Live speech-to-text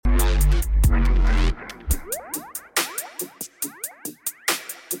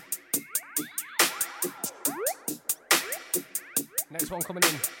one coming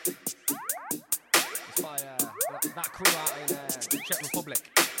in. It's by that crew out in Czech Republic.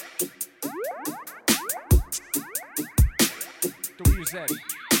 WZ.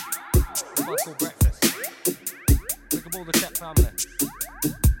 It's called Breakfast. Look at all the Czech family.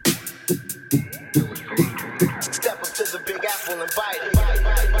 Step up to the Big Apple and bite it.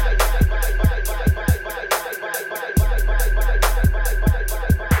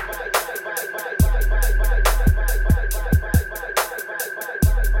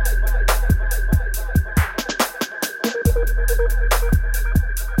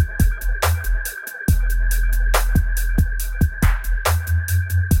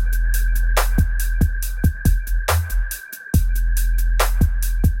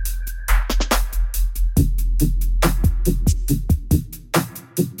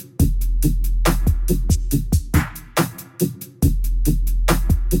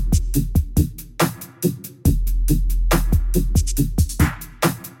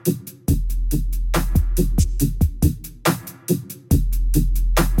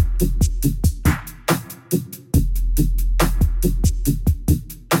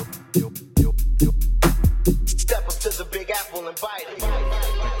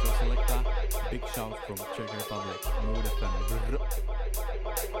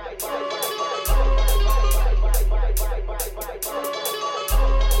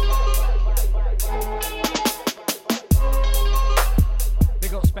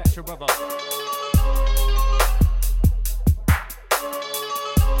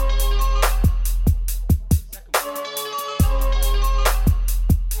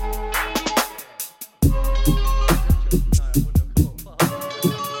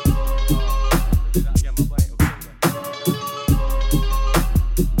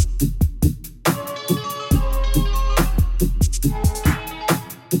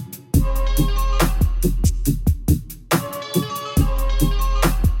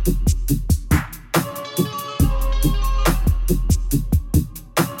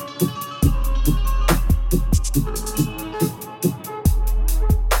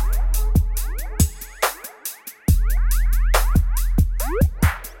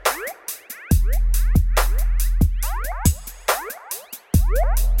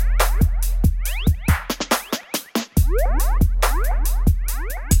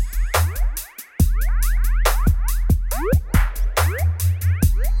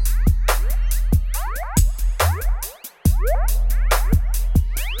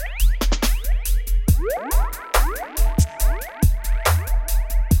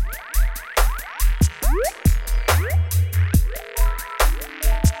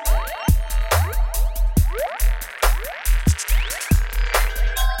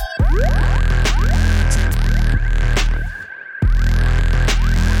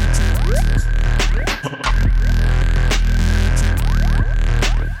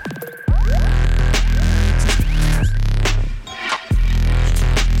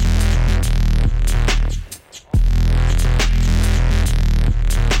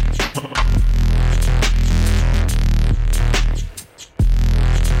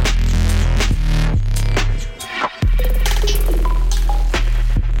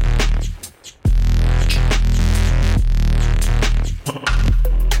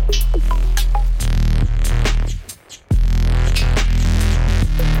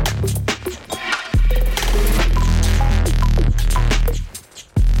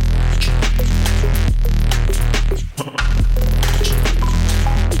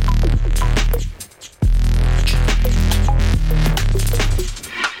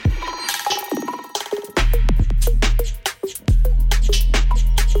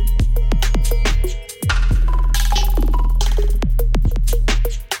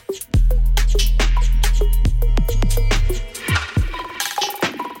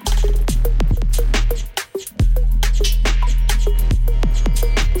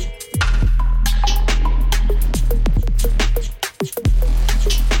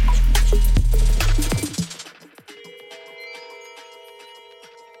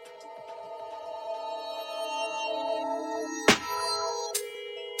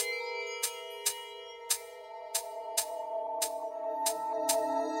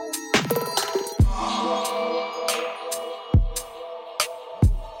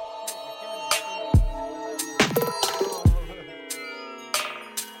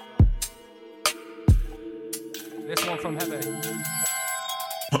 from Hebe.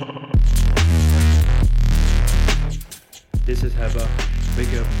 This is Heba,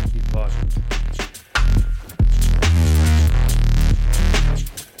 big up department.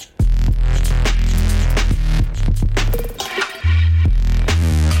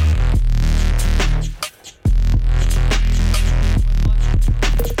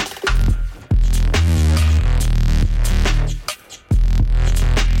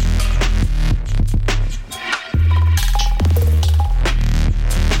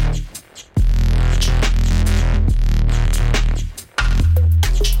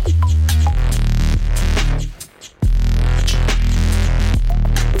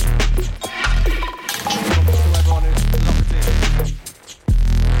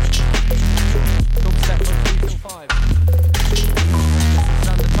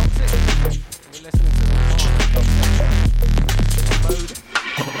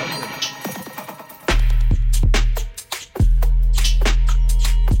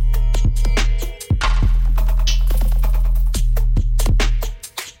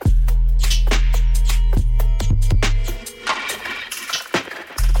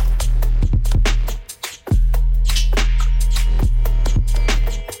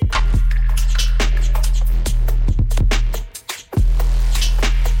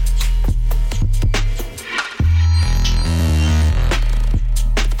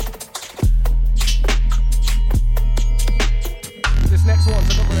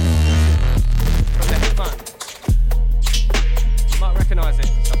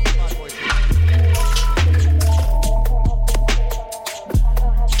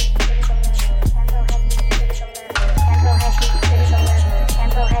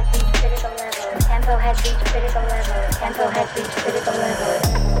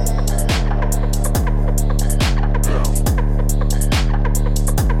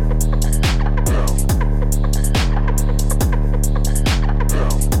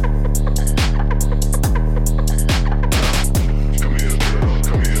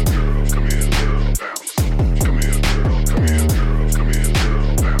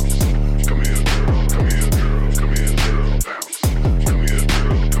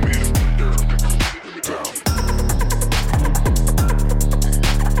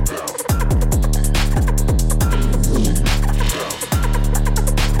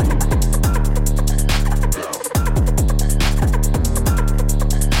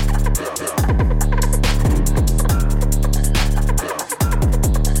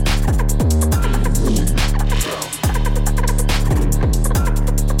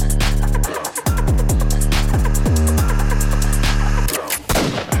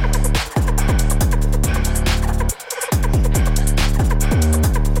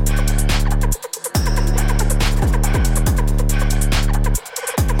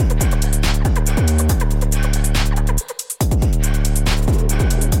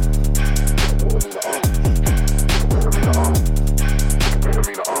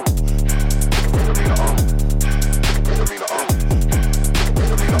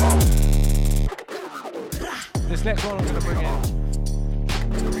 This next one I'm going to bring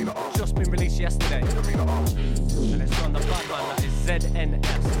in, just been released yesterday, and it's from the Batman, that is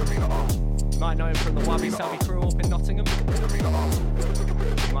ZNS. You might know him from the Wabi Sabi crew up in Nottingham.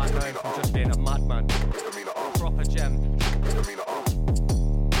 You might know him from just being a madman. Proper gem.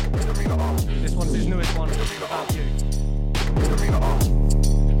 This one's his newest one, About You.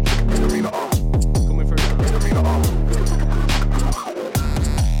 Coming through now.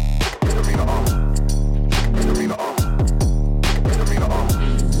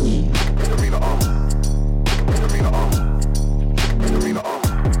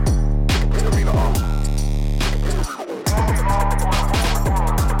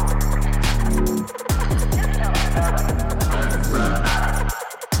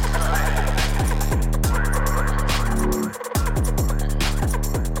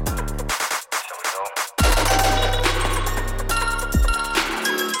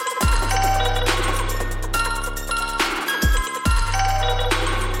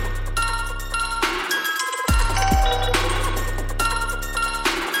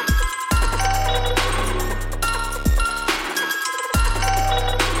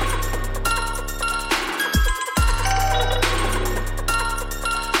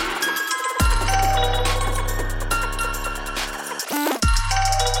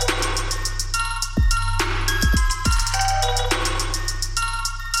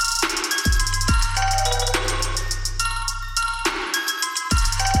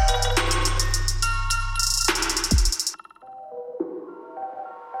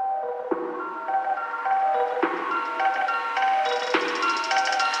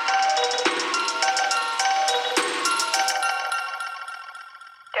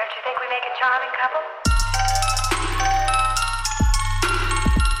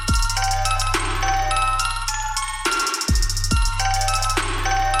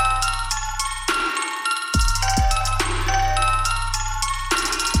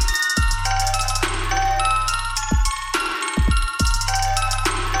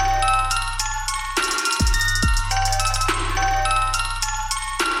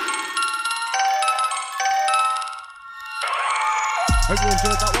 Hope you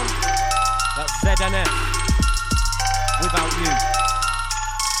enjoyed that one. That's ZNS. Without You.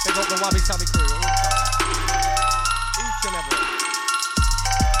 They got the Wabi Sabi crew all the time. Each and every.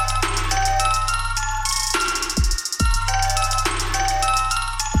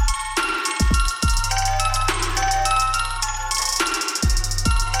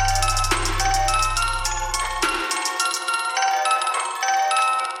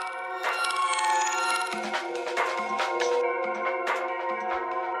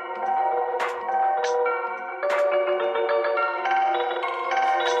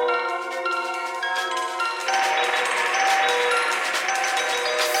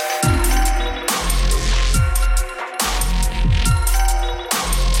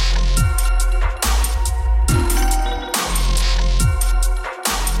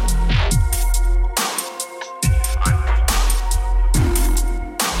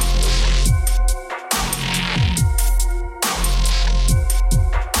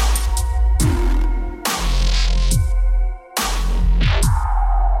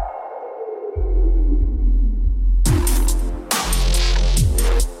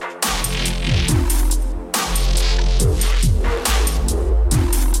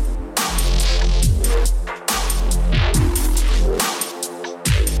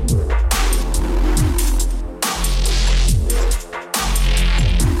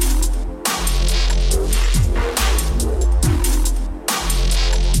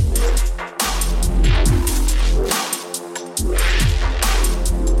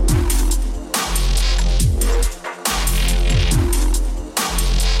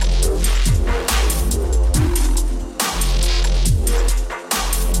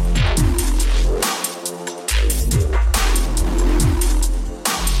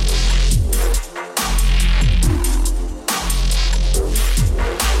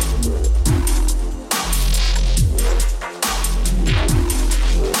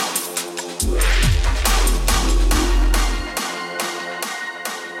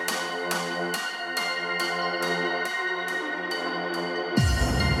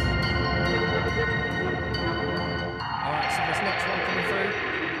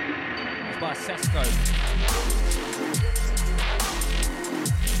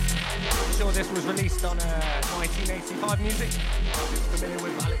 Sure, this was released on 1985 music. I'll be familiar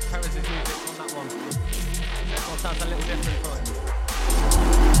with Alex Perez's music on that one. This one sounds a little different for him.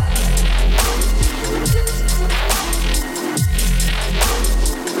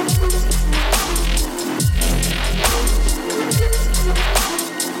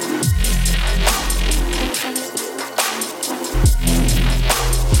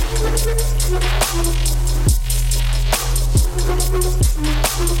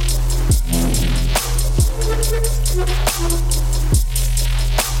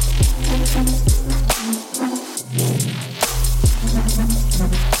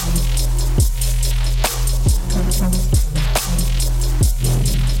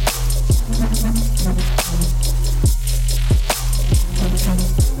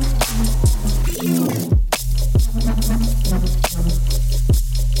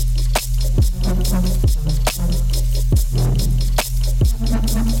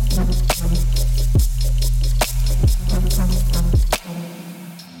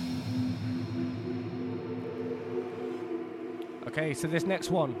 Okay, so this next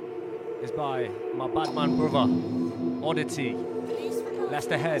one is by my bad man brother, Oddity,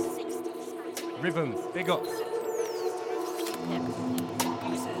 Leicester Head, Rhythm, big up.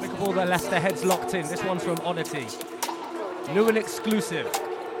 Look at all the Leicester Heads locked in. This one's from Oddity. New and exclusive.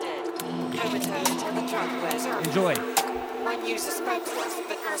 Enjoy. One user spoke to us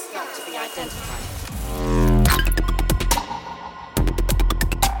but asked not to be identified.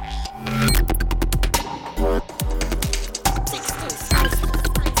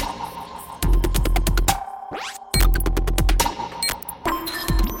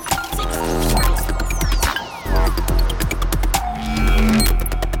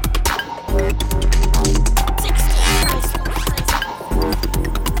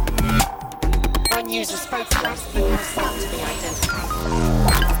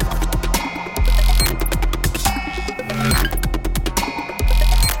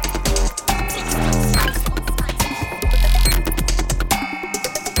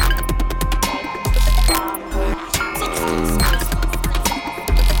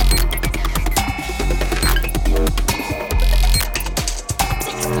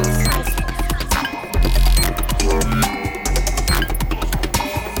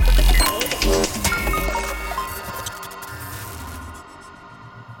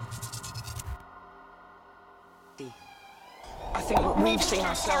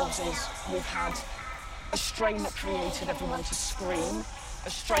 Is we've had a strain that created everyone to scream, a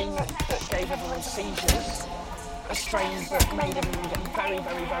strain that gave everyone seizures, a strain that made everyone get very,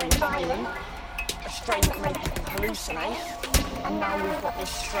 very, very violent, a strain that made people hallucinate, and now we've got this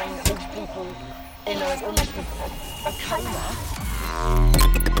strain that leaves people in almost a coma.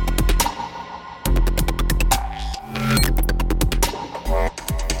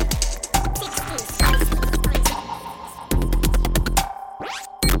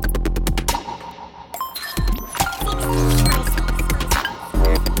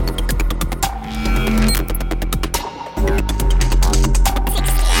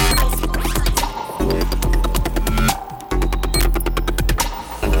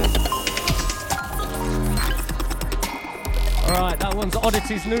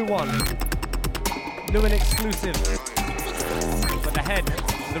 Oddity's new one, new and exclusive, but the Head,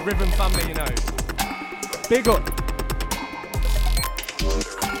 the Rhythm family, you know, big up.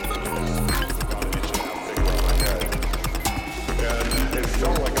 And it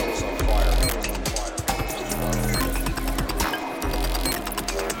felt like I was on fire.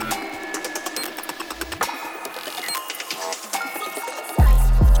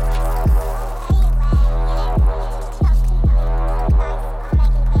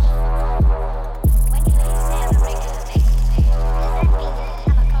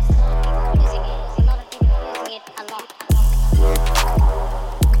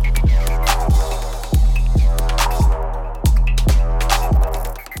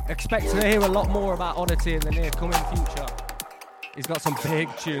 Expect to hear a lot more about Oddity in the near coming future. He's got some big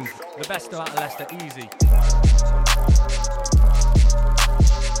tunes, the best out of Leicester, easy.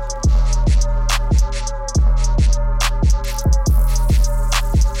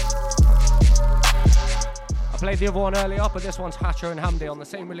 I played the other one earlier, but this one's Hatcher and Hamdi on the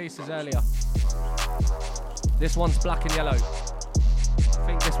same release as earlier. This one's Black and Yellow. I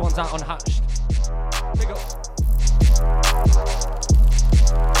think this one's out on Hatched. Big up.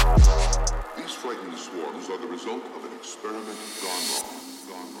 These frightening swarms are the result of an experiment gone wrong.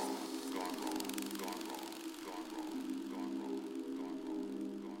 Gone wrong. Gone wrong. Gone wrong. Gone wrong. Gone wrong. Gone wrong.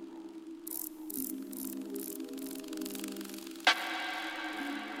 Gone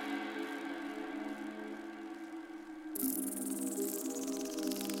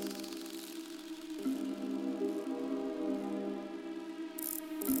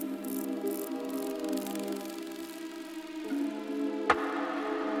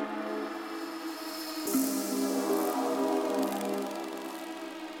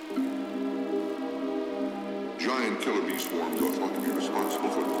Giant killer bee swarms are thought to be responsible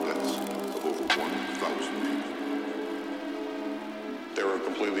for the deaths of over 1,000 people. They were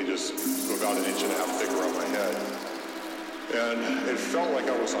completely just about an inch and a half thick around my head. And it felt like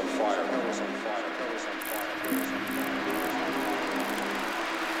I was on fire. I was on fire. I was on fire. I was on fire.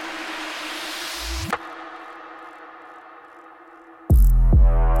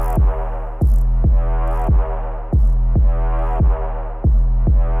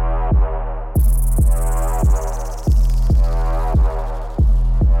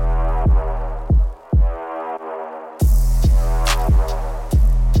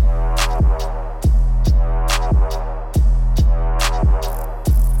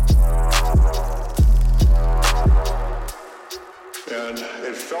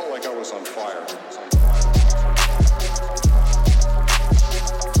 felt like I was on fire.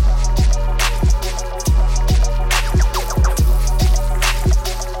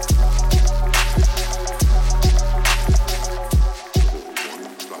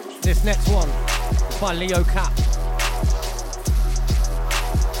 This next one is by Leo Cap.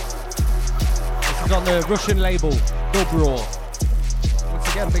 This is on the Russian label, Dobro.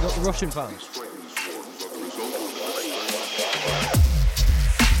 Once again, big up the Russian fans.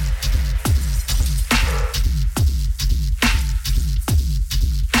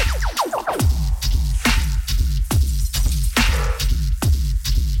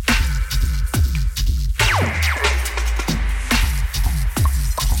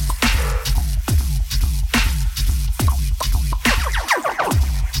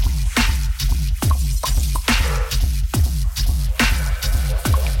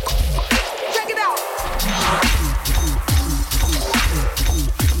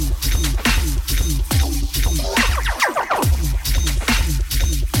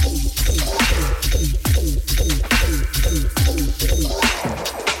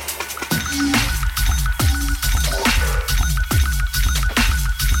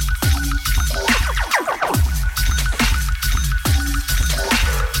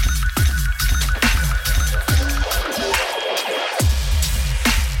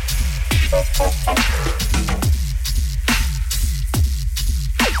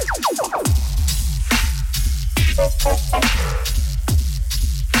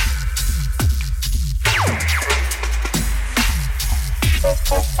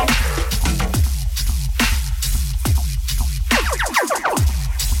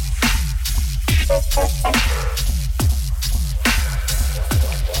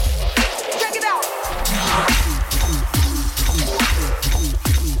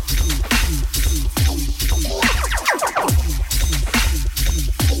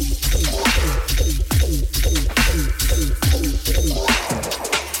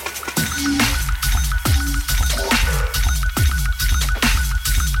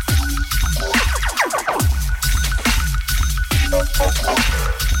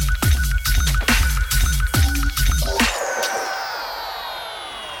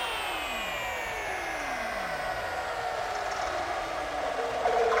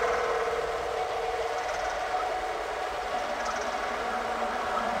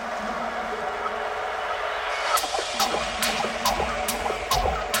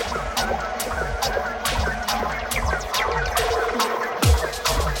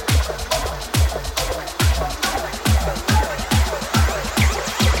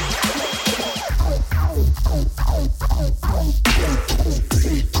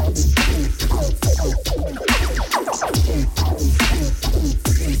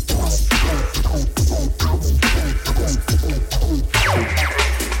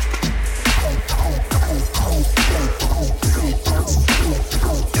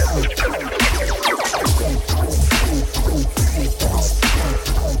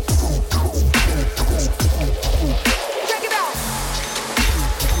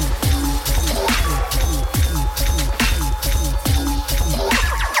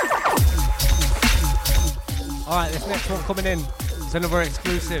 Coming in, it's another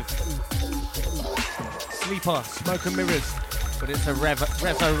exclusive. Sleeper, Smoke and Mirrors, but it's a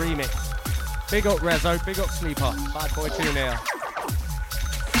Rezo remix. Big up Rezo, big up Sleeper, bad boy tune here.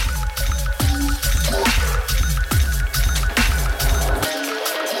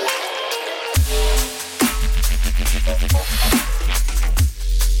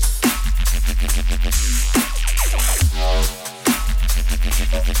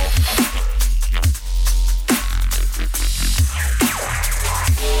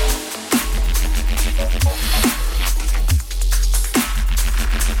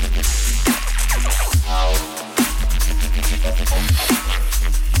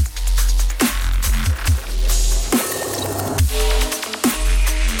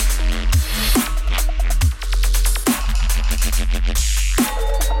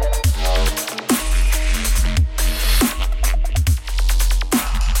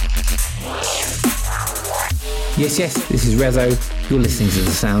 Yes, this is Rezo. You're listening to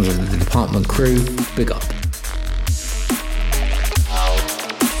the sounds of the Department crew. Big up.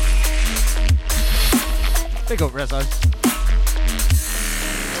 Big up Rezo.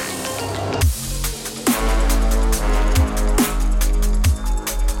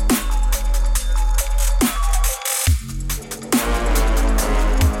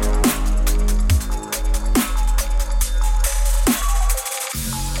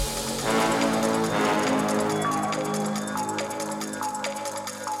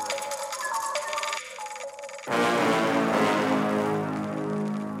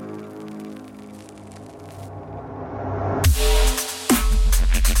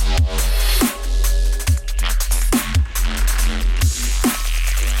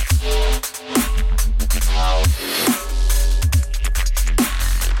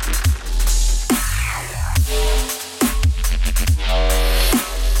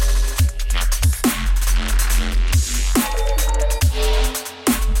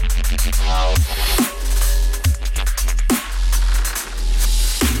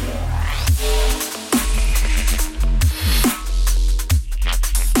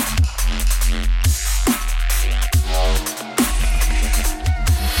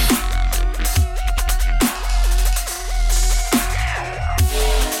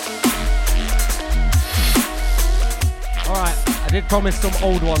 did promise some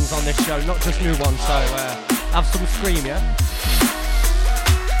old ones on this show, not just new ones, so have some Scream, yeah?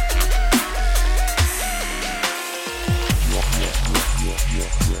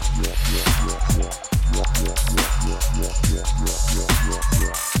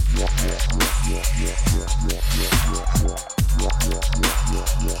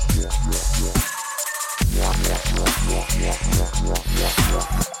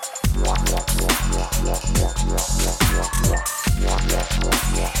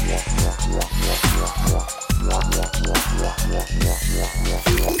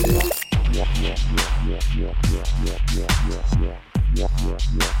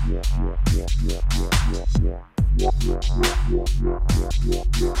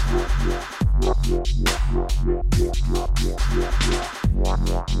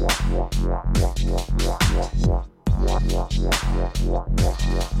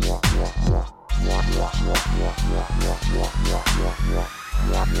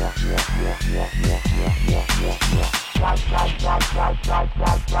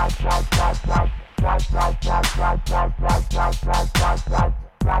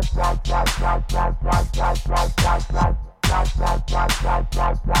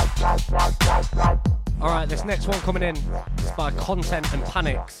 Alright, this next one coming in is by Content and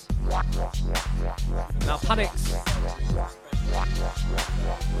Panics. Now Panics,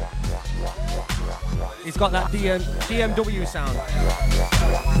 he's got that DMW sound.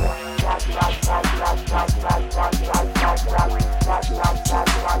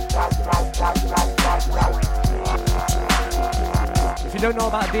 If you don't know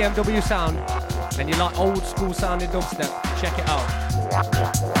about DMW sound and you like old school sounding dubstep, check it out.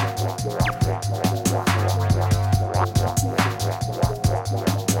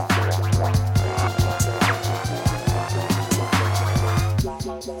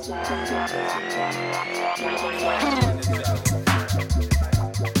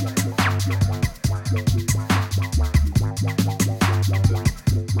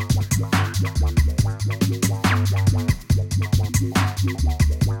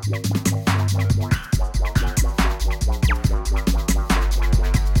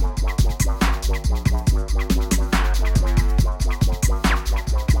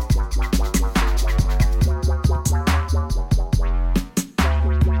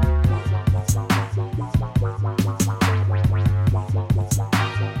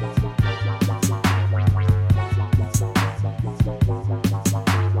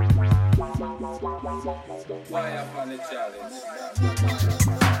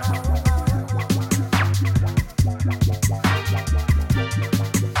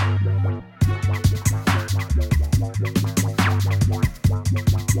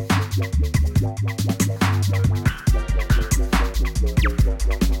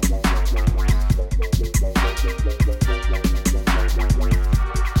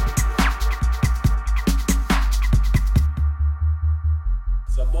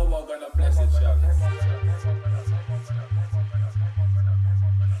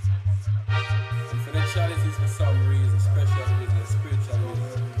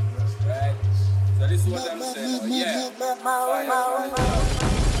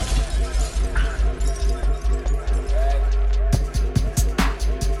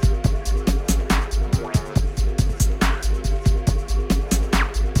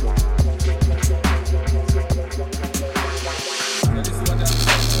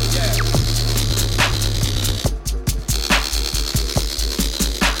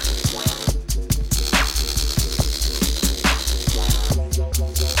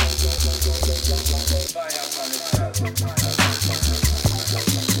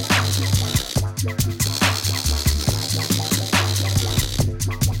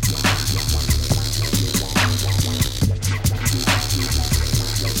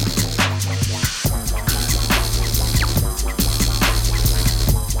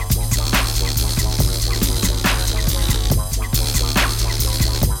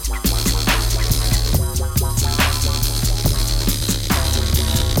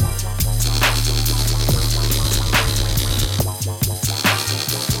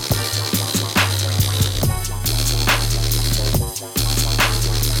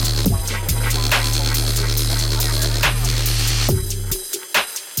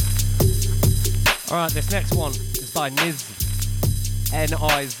 Alright, this next one is by Niz,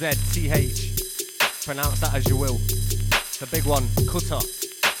 Nizth. Pronounce that as you will. It's a big one, Cutter,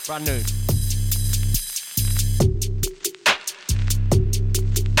 brand new.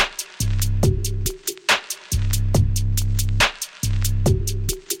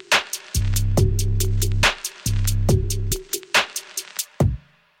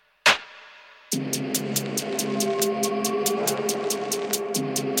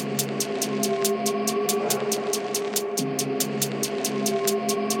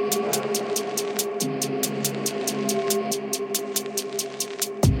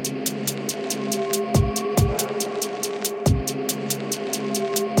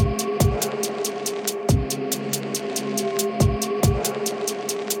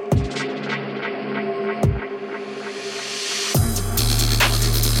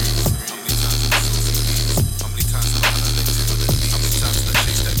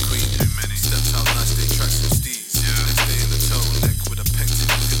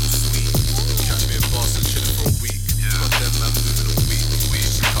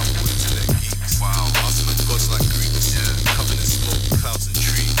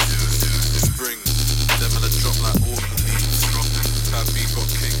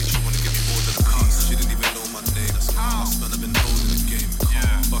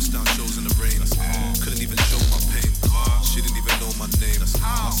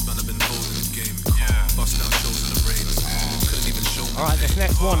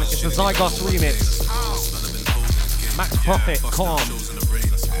 one is the Zygos remix. Max Profit, Calm.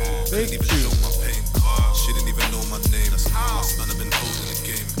 Big tune. She didn't even know my name. Man, I've been holding the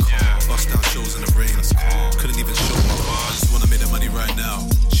game. Bust down shows in the rain. Couldn't even show my car. Just wanna make that money right now.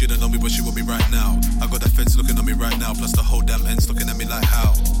 She don't know me, but she want me right now. I got that fence looking at me right now. Plus the whole damn ends looking at me like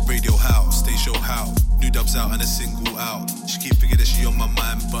how. Radio how, stage show how. New dubs out and a single out. She keep thinking that she on my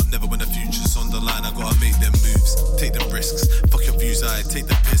mind, but never when the future's on the line. I gotta make them moves, take them risks. Fuck your views, I take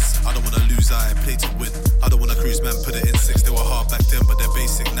the piss. I don't wanna lose, I play to win. I don't wanna cruise, man, put it in 6. They were hard back then, but they're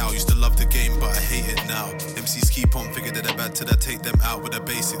basic now. Used to love the game, but I hate it now. MCs keep on figure that they're bad till I take them out with a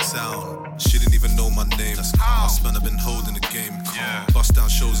basic sound. She didn't even know my name. I man, I've been holding the game. Bust down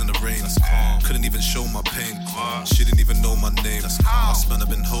shows in the rain. Couldn't even show my pain. She didn't even know my name. I man, I've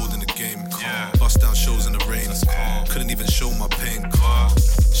been holding the game. Bust down shows in the rain. Couldn't even show my pain.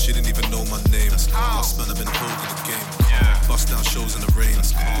 She didn't even know my name. I man, I've been holding the game. Bust down shows in the rain.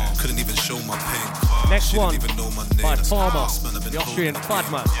 Couldn't even show my pain. Next one even know my name. by Farmer, the Austrian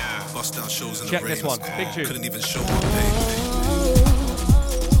Fadman. Bust down shows in Check the rain. this one, big tune. Couldn't even show my pain.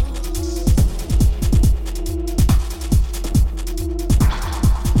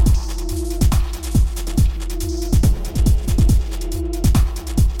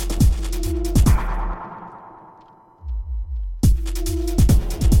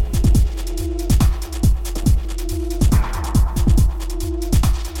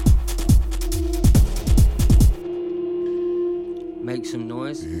 Make some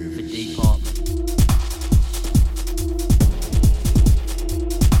noise for Department.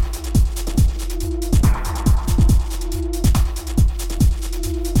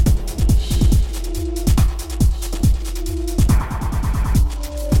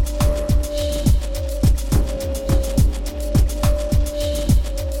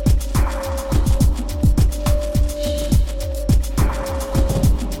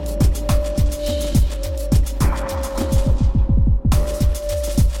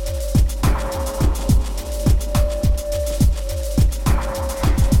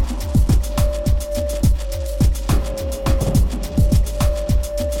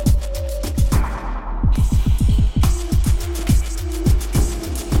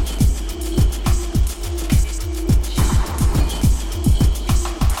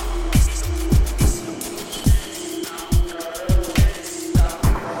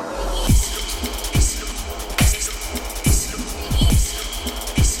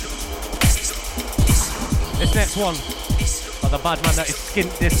 One by the bad man that is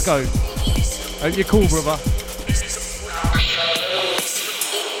Skint Disco. Hope you're cool, brother.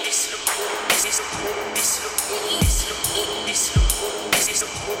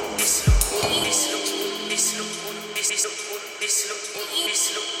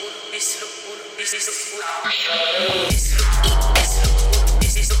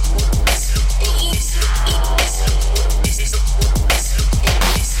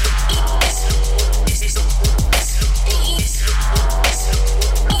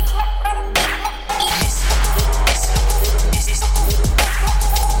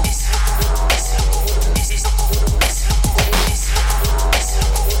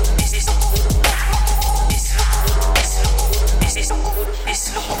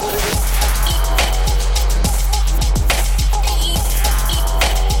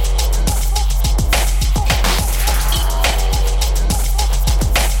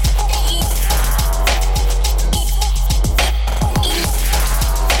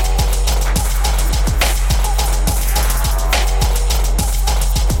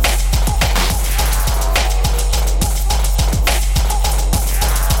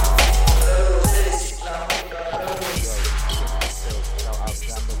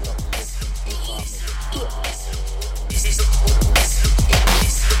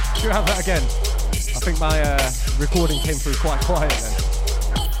 Recording came through quite quiet then.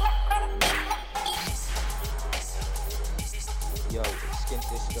 Yo, it's Skint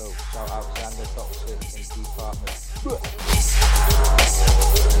Disco. Shout out Xander Toxic and Department.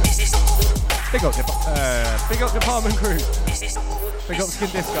 Big up Department crew. Big up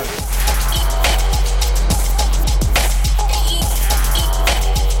Skint Disco.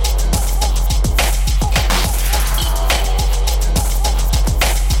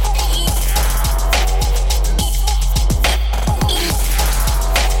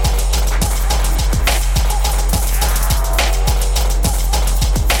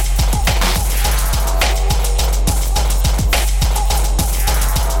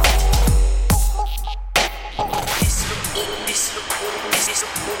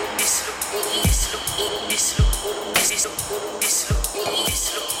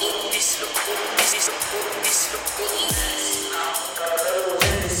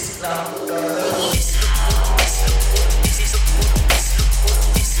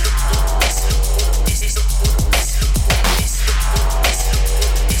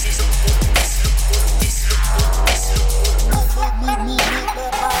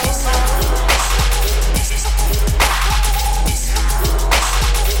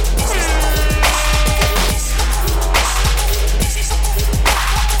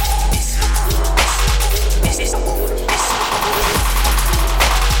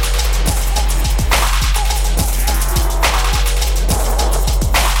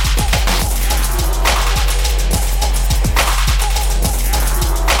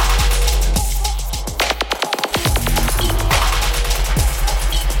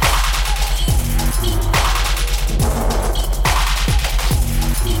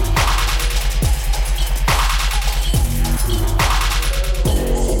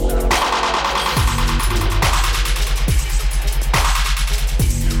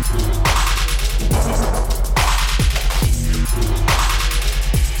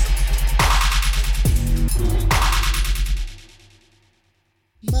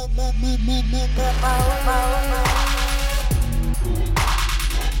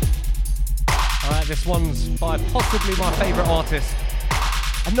 This one's by possibly my favourite artist.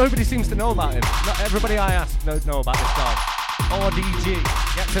 And nobody seems to know about him. Not everybody I ask don't know about this guy.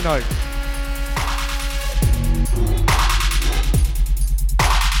 RDG. Get to know.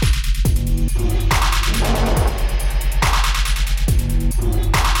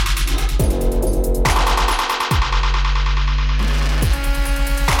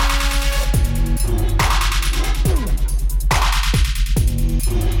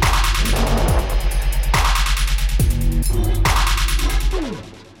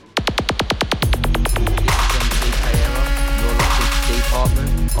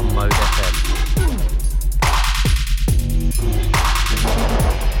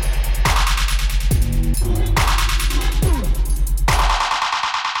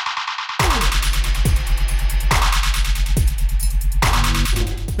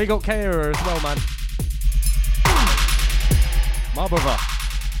 Big up Kara as well, man. My brother.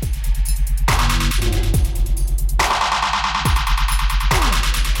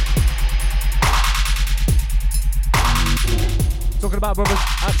 Talking about brothers,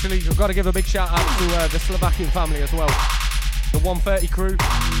 actually, we've got to give a big shout out to the Slovakian family as well. The 130 crew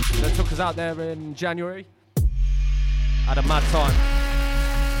that took us out there in January. Had a mad time.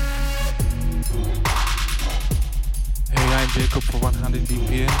 Hey, I'm Jacob for 100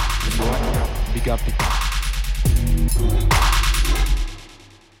 BPM. Big up, big up.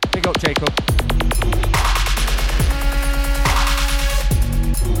 Big up, Jacob.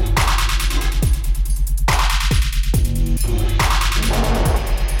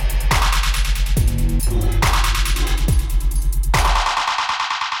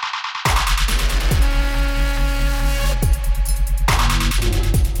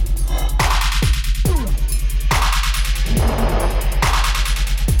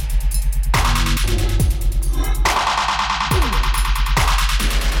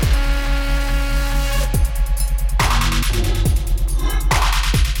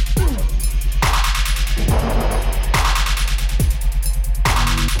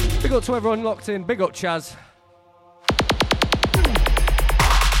 Big up to everyone locked in. Big up, Chaz.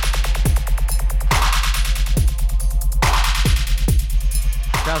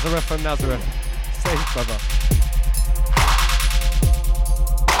 Nazareth from Nazareth. Safe, brother.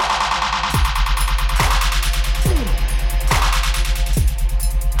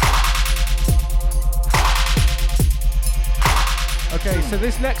 Okay, so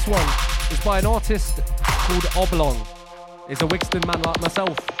this next one is by an artist called Oblong. He's a Wigston man like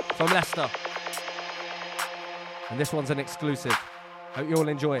myself from Leicester. And this one's an exclusive. Hope you all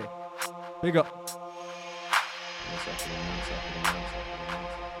enjoy it. Big up.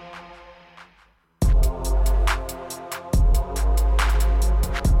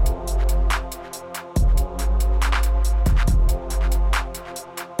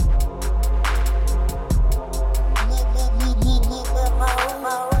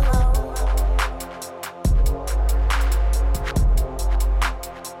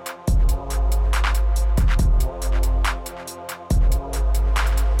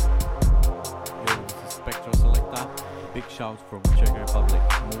 From Czech Republic,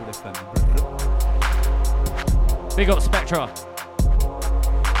 Mood FM. Big up Spectra.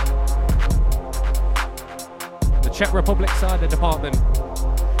 The Czech Republic side of the department.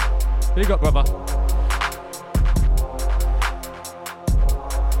 Big up, brother.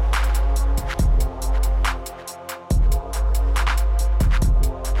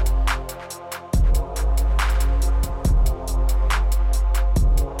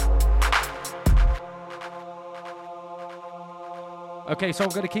 Okay, so I'm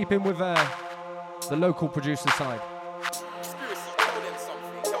going to keep in with the local producer side.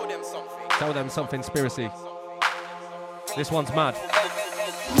 Tell them something, Spiracy. This one's mad.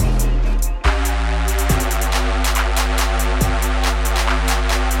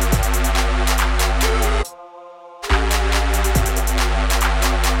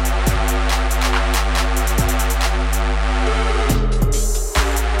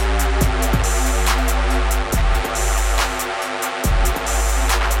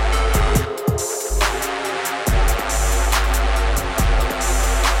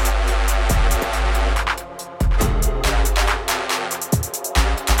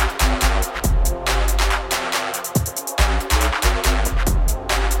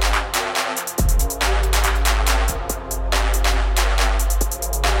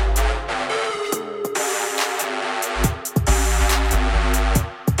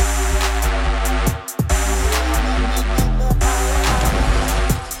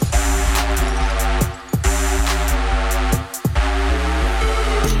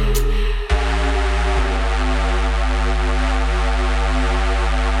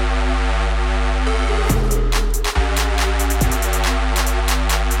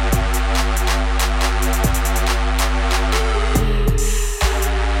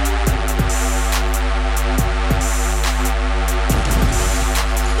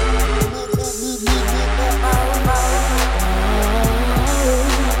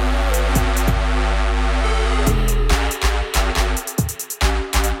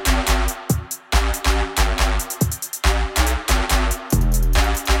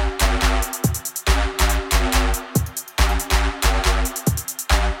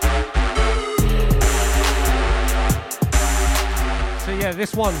 yeah,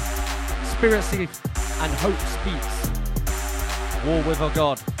 this one, Spiracy and Hope Speaks. War with a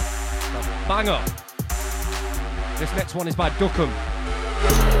God. A banger. This next one is by Dukum.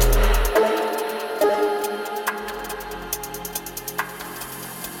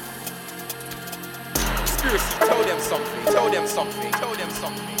 Spiracy, tell them something, tell them something, tell them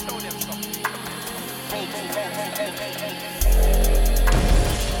something, tell them something.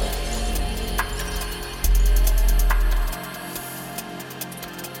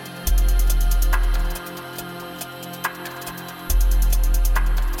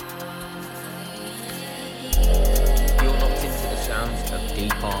 You're locked into the sounds of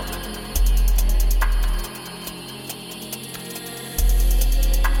Deep Art.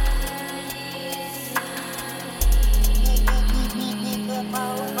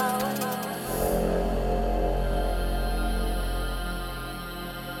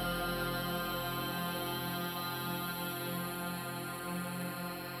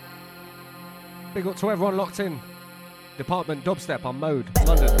 Big up to everyone locked in. Department Dubstep on Mode,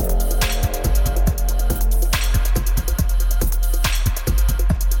 London.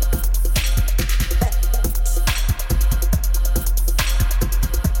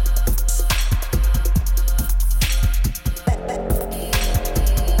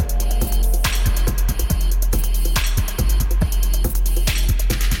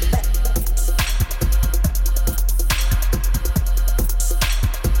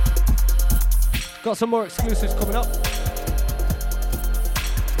 Got some more exclusives coming up.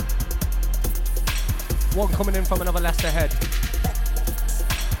 One coming in from another Leicester head.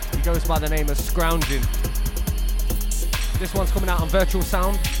 He goes by the name of Scrounging. This one's coming out on Virtual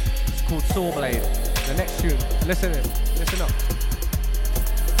Sound. It's called Sawblade. The next tune, listen up.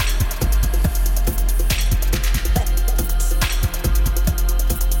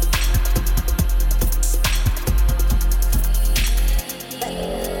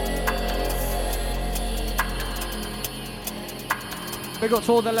 Big up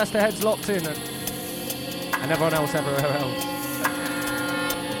to all the Leicester heads locked in and everyone else everywhere else.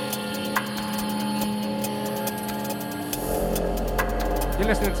 You're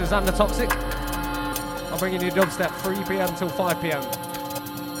listening to Xander Toxic. I'm bringing you dubstep 3 p.m. till 5 p.m.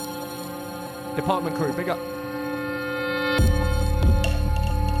 Department Crew, big up.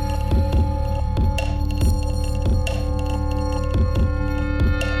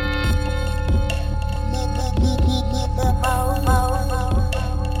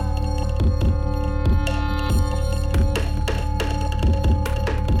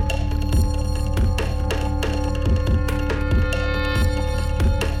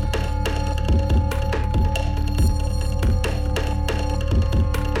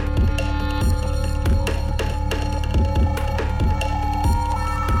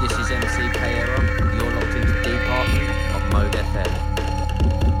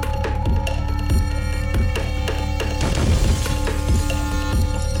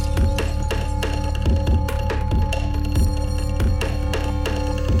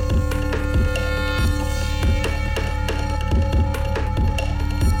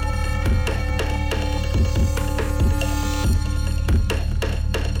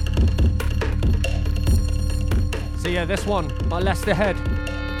 This one by Leicester Head,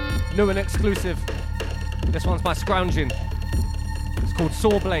 new and exclusive. This one's by Scrounging. It's called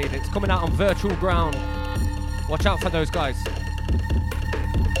Sawblade. It's coming out on Virtual Ground. Watch out for those guys.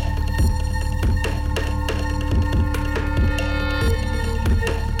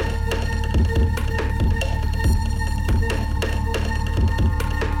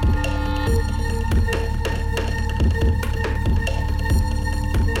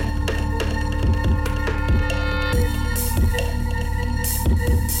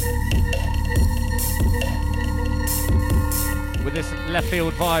 Left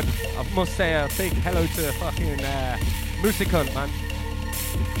field vibe. I must say a big hello to fucking Musikunt, man.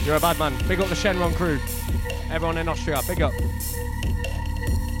 You're a bad man. Big up the Shenron crew. Everyone in Austria, big up.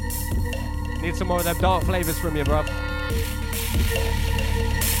 Need some more of them dark flavours from you, bruv.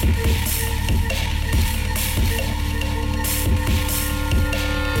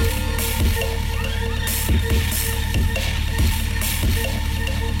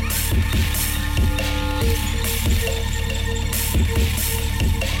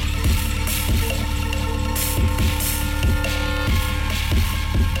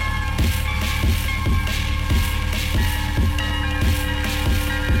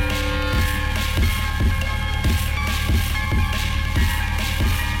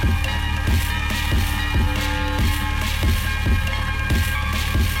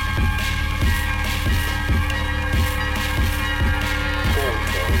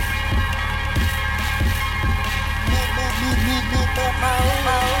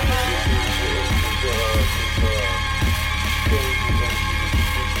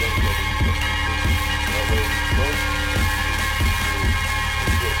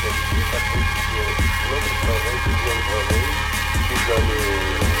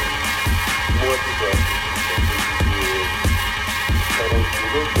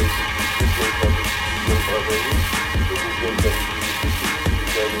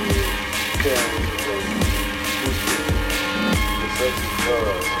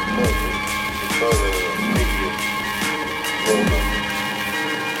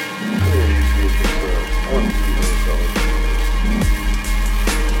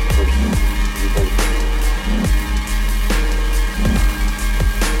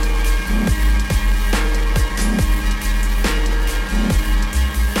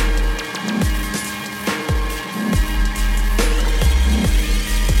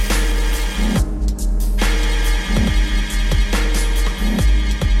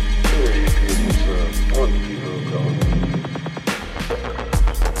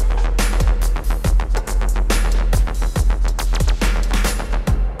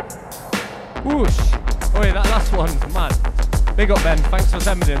 Big up, Ben. Thanks for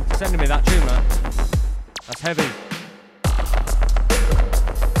sending me that tune, man. That's heavy.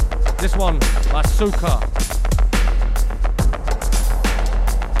 This one by Suka.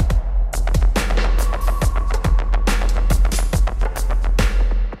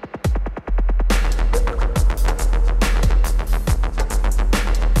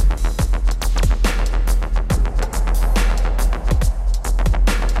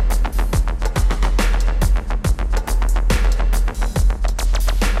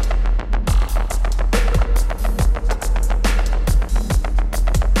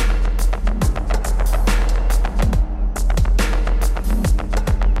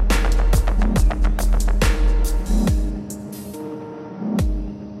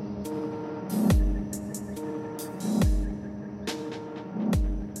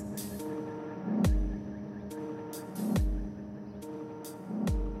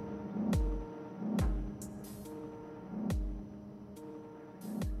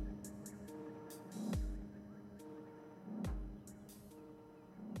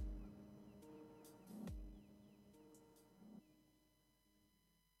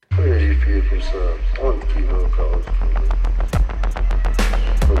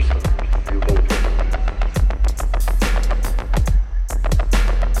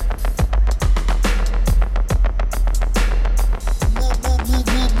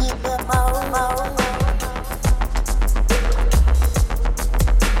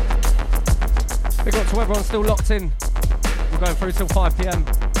 Still locked in. We're going through till 5 PM.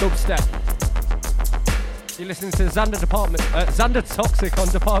 Dubstep. You're listening to Xander Toxic on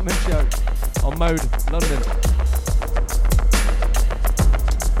Department Show on Mode London.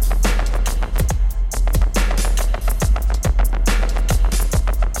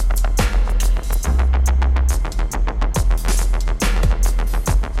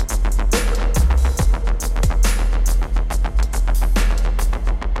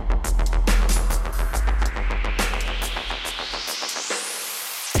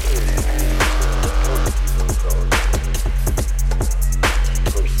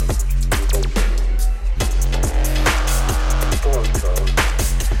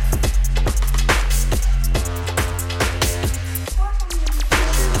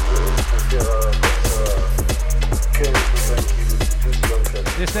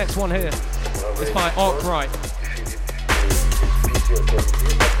 One here. It's by Arkwright. I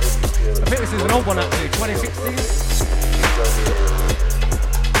think this is an old one actually, 2016.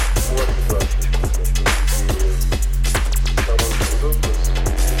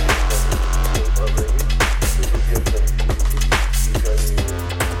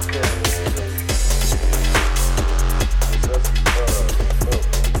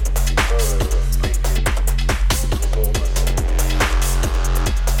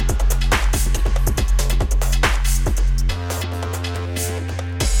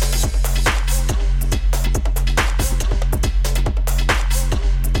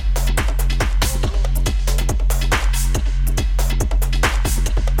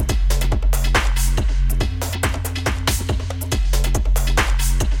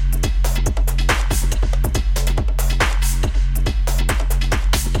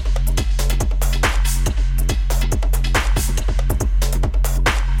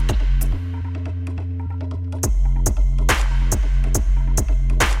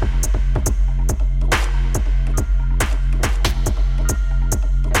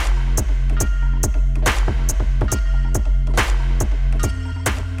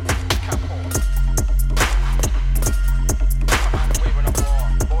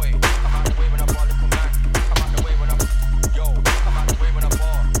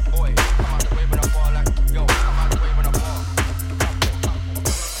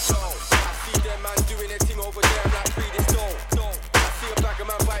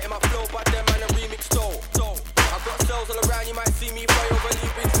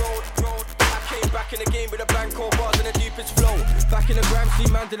 in the gram, see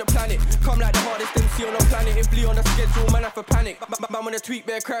man didn't plan it. Come like the hardest MC on the planet. If Lee on the schedule, man have a panic. Man wanna tweet,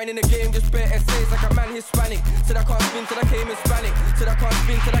 bare crying in the game, just bare essays like a man Hispanic. Said I can't spin till I came Hispanic. Said I can't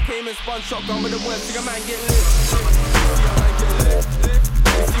spin till I came in spun. Shotgun with the words, think a man get lit. See a man get lit, lit.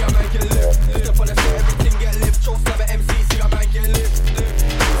 See a man get lit. Step on the set, everything get lit. Choke stab at MC, see a man get lit, lit.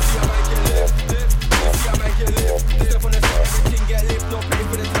 See a man get lit, lit. See a man get lit. Step on the set, everything get lit. No pay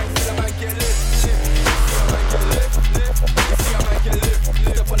for the tank, see a man get lit. See a man get lit, lit. See a man get lit.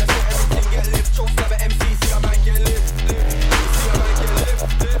 Step on the set, everything get lit. Choke stab at MC, see a man get lit, lit. See a man get lit,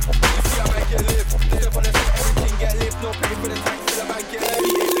 lit. See a man get lit. Step on the set, everything get lit. No pay for the tank, see a man get lit.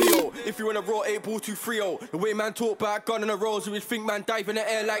 If you wanna raw 8 ball 2-3-0, the way man talk about gun on the rolls, you would think man dive in the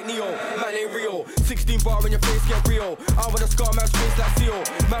air like Neo. Man ain't real, 16 bar in your face get real. I wanna scar man's face like Seal.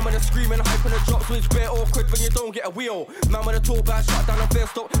 Man wanna scream and hype on the drops, so it's bare awkward when you don't get a wheel. Man wanna talk about shut down and fair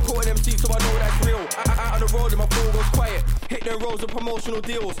stop, quoting MC so I know that's real. Out on the road and my flow goes quiet, hit the roads with promotional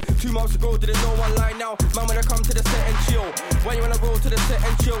deals. 2 months ago didn't know one line now, man wanna come to the set and chill. When you wanna roll to the set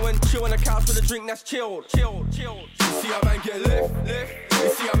and chill on the couch with a drink that's chilled. You see a man get lift, lift. You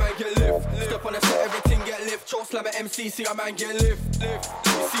see a man get lift. Step on the set, everything get lift. Choke slam at MC, see a man get lift, lift.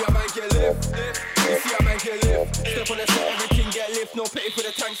 You see a man get lift, lift. You see a man get lift. Step on the set, everything get lift. No pay for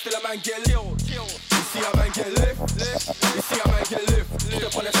the tank, still a man get lift. You see a man get lift, lift. You see a man get lift.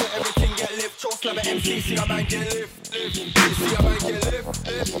 Step on the set, everything get lift. Choke slam at MC, see a man get lift, lift. You see a man get lift,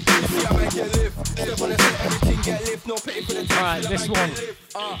 lift. You see a man get lift. Step on the set, everything get lift. No pay for the tank. Alright, this one.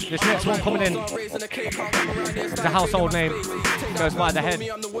 This next one coming in is a household name. Goes by the head.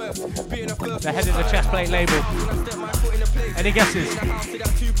 The head of the chest plate label. Any guesses?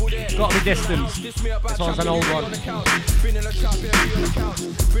 Gotta be Distance. This one's an old one.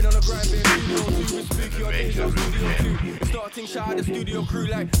 Starting shy the studio crew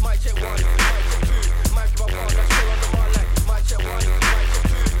like mic check 1, mic check 2, mic my part that's still on the mark like mic check 1, mic check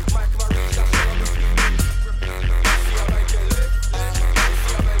 2, mic my reach that's still on the repeat. See how I get lit,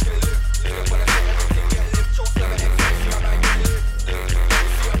 see how I get lit. When I say everything get lit, choke slam at MC, see how I get lit,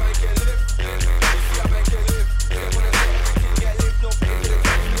 see how I get lit, see how I get lit. When I say everything get lit, no pay for the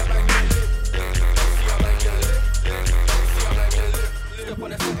time, see how I get lit, see how I get lit, see how I get lit.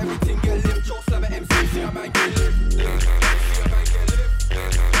 When I say everything get lit, choke slam at MC, see how I get lit.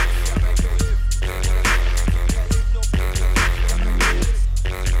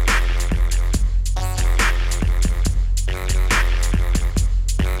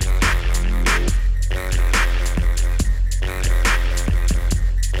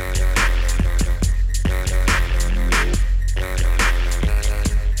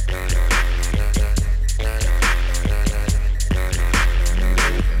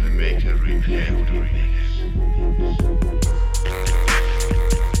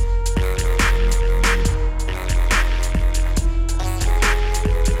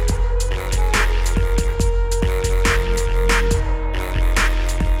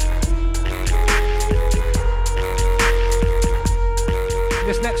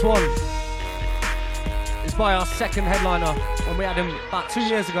 By our second headliner when we had him about 2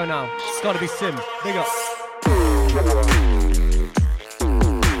 years ago now. It's gotta be Sim. Big up.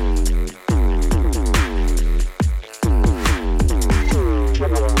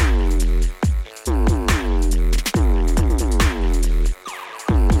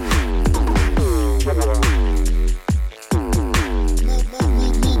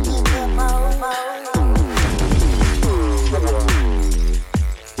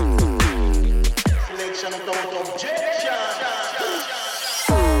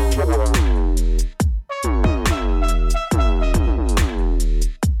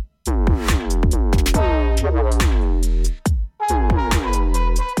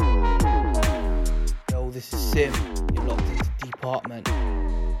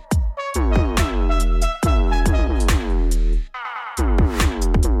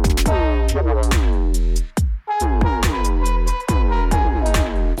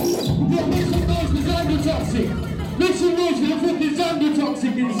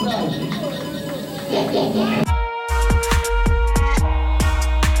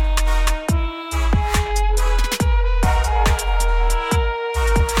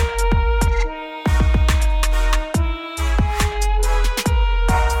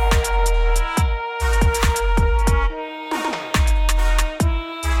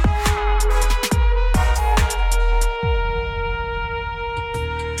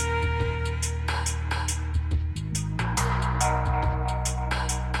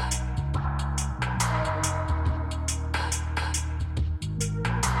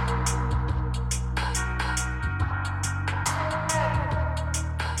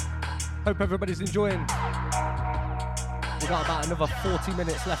 Hope everybody's enjoying. We're got about another 40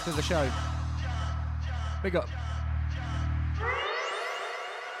 minutes left of the show. Big up.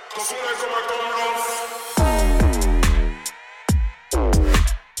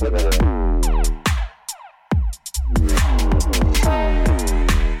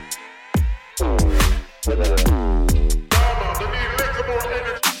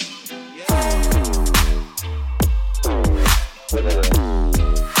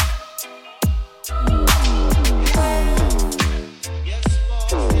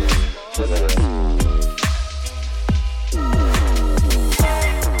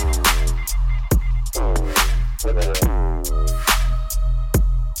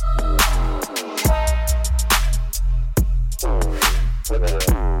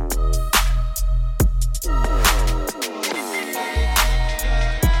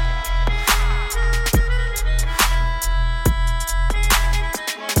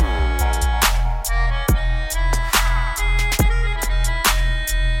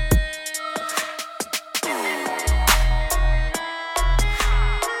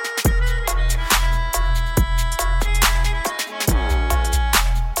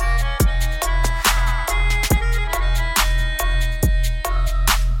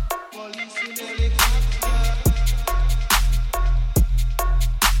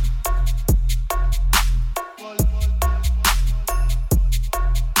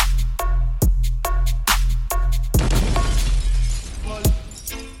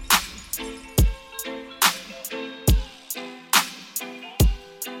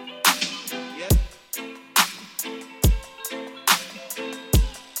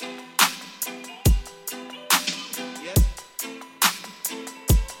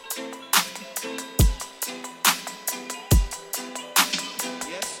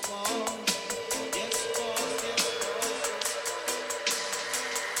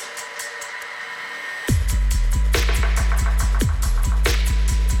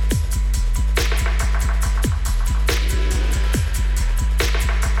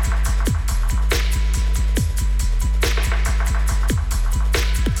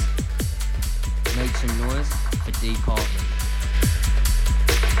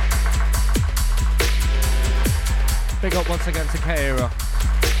 Big up once again to K-Era.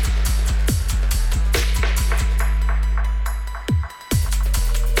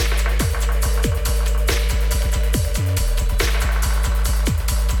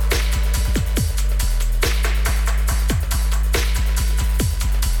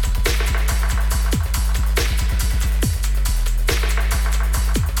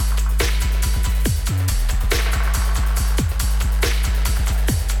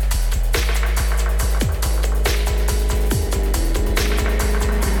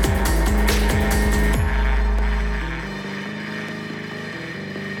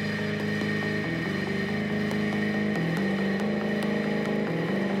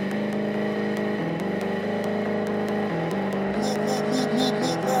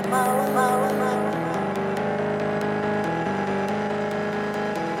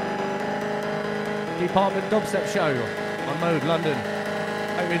 Department Dubstep Show on Mode London.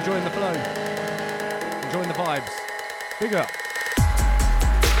 Hope you're enjoying the flow, enjoying the vibes. Big up.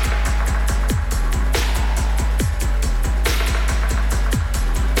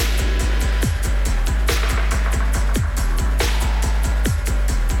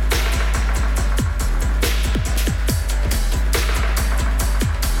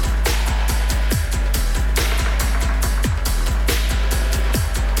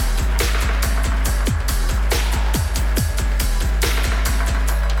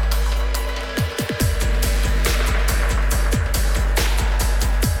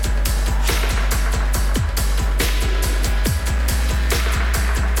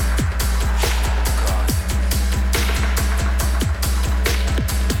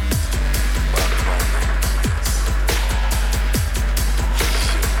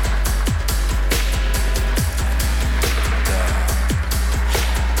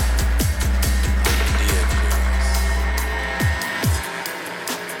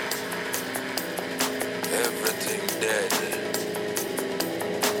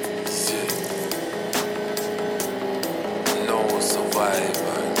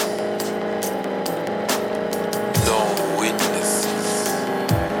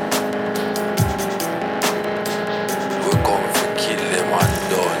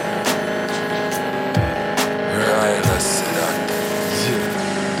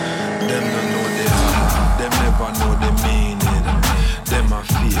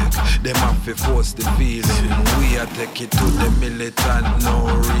 them have to force the feeling. We are take it to the militant, no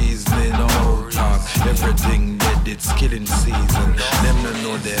reasoning, no talk. Everything dead, it's killing season. Them don't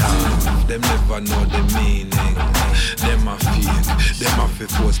know the half, them never know the meaning. Them are fake, them have to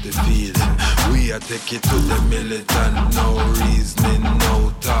force the feeling. We are take it to the militant, no reasoning,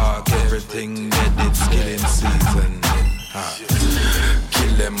 no talk. Everything dead, it's killing season.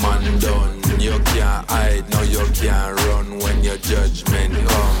 Kill them and done. You can't hide, no you can't run when your judgment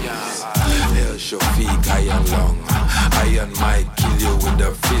comes. El Shafiq, iron long. Iron might kill you with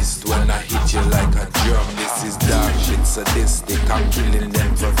a fist when I hit you like a drum. This is dark shit, sadistic. I'm killing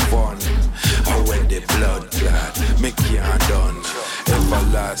them for fun. I when the blood clot, me can't done.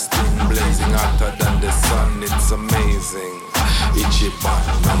 Everlasting, blazing hotter than the sun. It's amazing. Itchy bad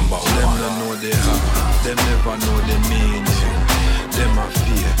number one. Them don't know the heart, them never know the meaning. Them are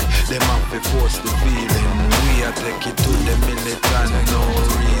fake, them have to force the feeling. We are take it to the militant, no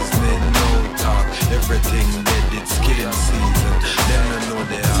reasoning, no talk. Everything dead, it's killing season. Them don't know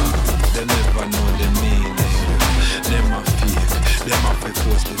the heart, they never know the meaning. Them are fake, them have to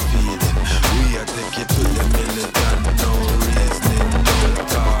force the feeling. We are take it to the militant, no reasoning, no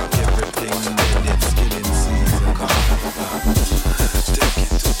talk. Everything dead, it's killing season. Take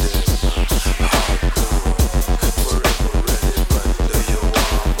it to them, hardcore, forever relevant. Do you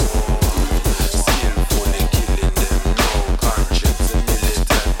want more? Skillfully killing them, no conscience, a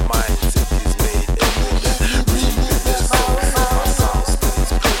militant mindset is made evident. Read with the sounds, my sound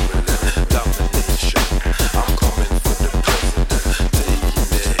stays prevalent. Domination, I'm coming for the president. Taking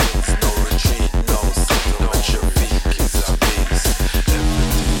their heads, no retreat, no settle. No Shafiq is a base.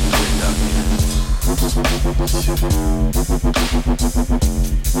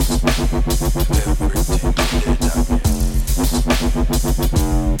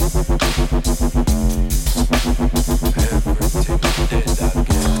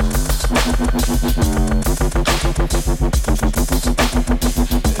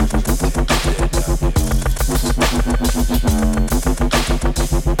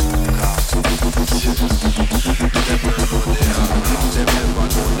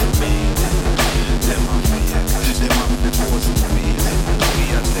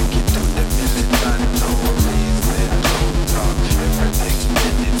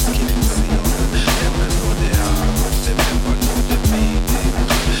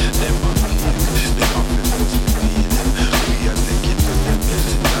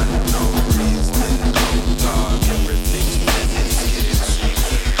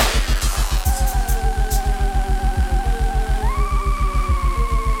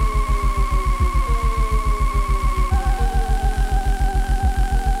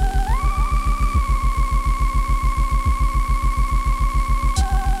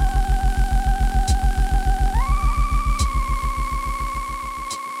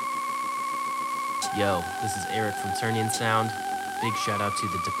 Yo, this is Eric from Turnian Sound. Big shout out to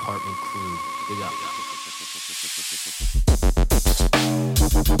the Department crew. Big up.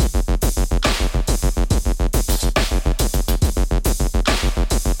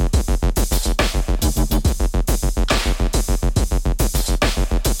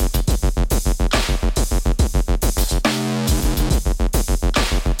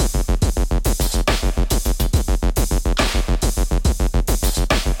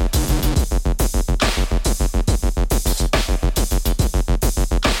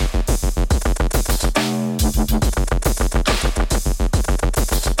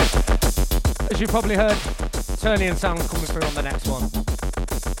 You probably heard Turnian Sound coming through on the next one.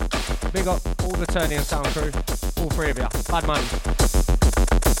 Big up all the Turnian Sound crew, all three of you. Bad man.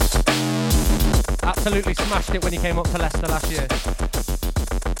 Absolutely smashed it when you came up to Leicester last year.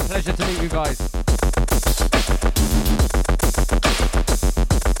 Pleasure to meet you guys.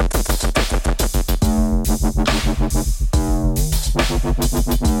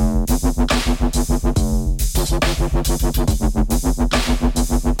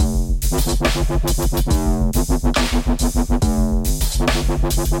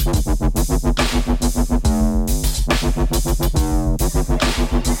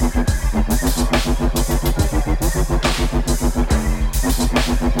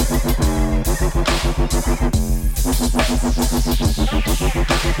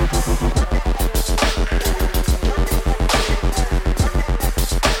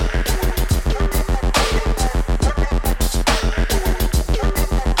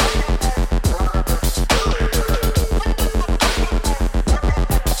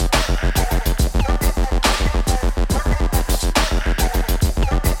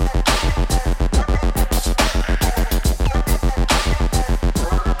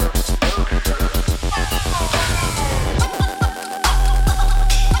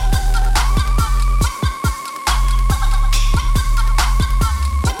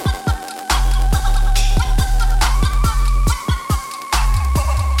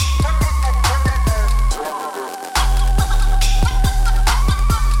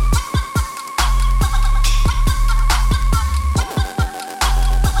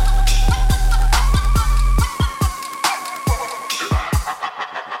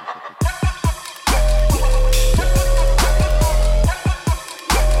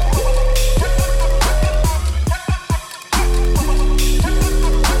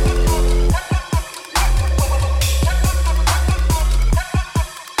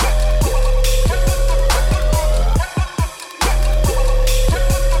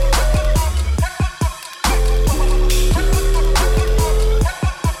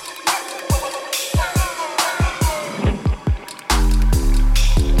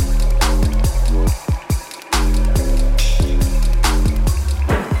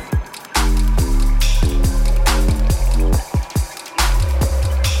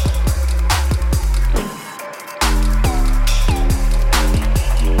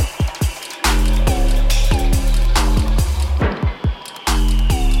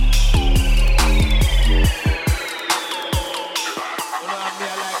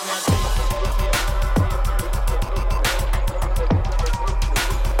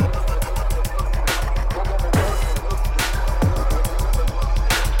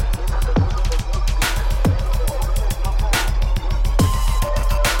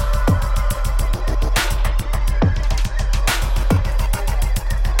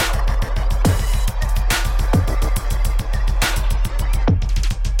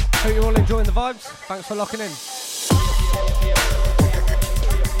 Hope you're all enjoying the vibes. Thanks for locking in.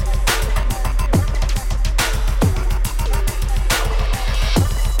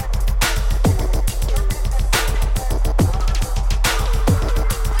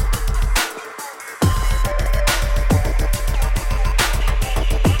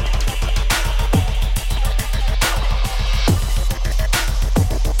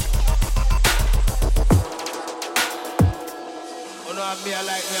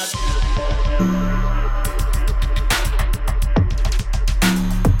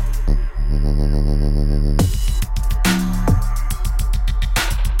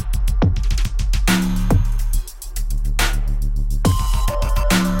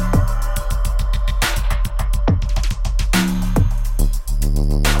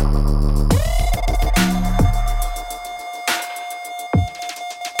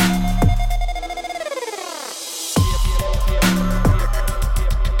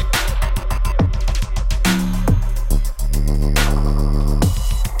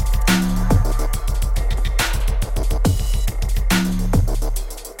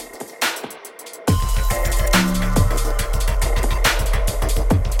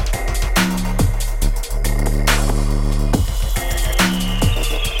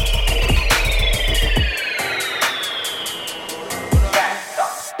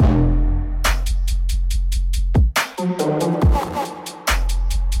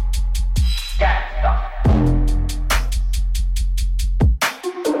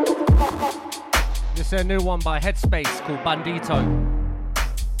 A new one by Headspace called Bandito,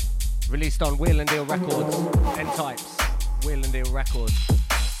 released on Wheel and Deal Records. N-Types, Wheel and Deal Records.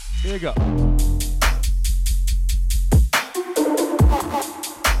 Here you go.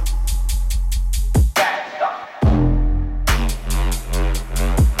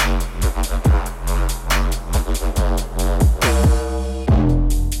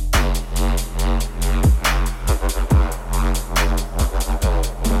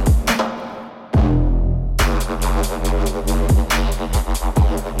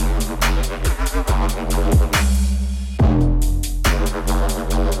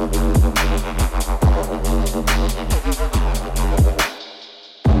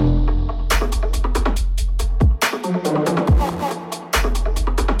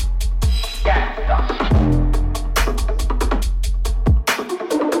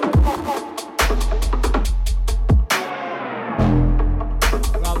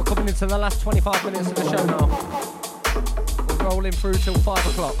 To the last 25 minutes of the show now. We're rolling through till 5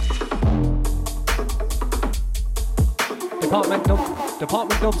 o'clock. Department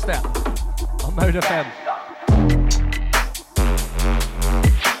Dubstep on Mode FM.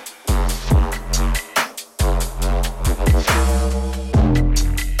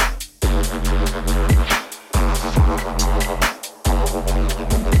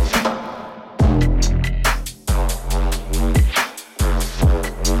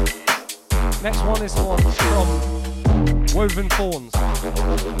 Next one is the one from Woven Thorns. I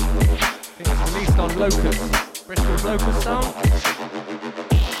think it's released on Locust, Bristol's Locust Sound.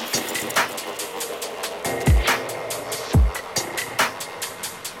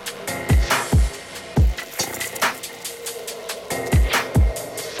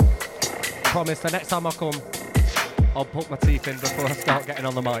 Promise the next time I come, I'll put my teeth in before I start getting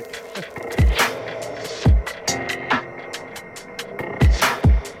on the mic.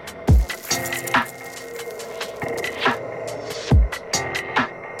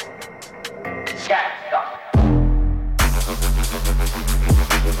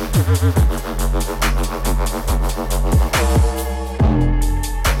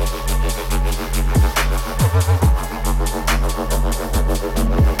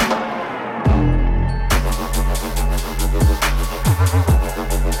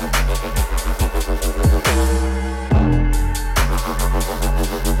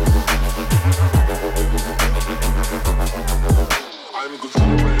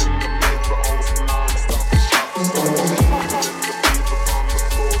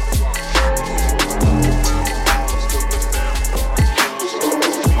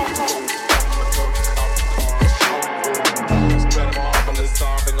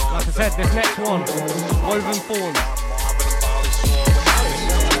 This next one, Woven Thorns.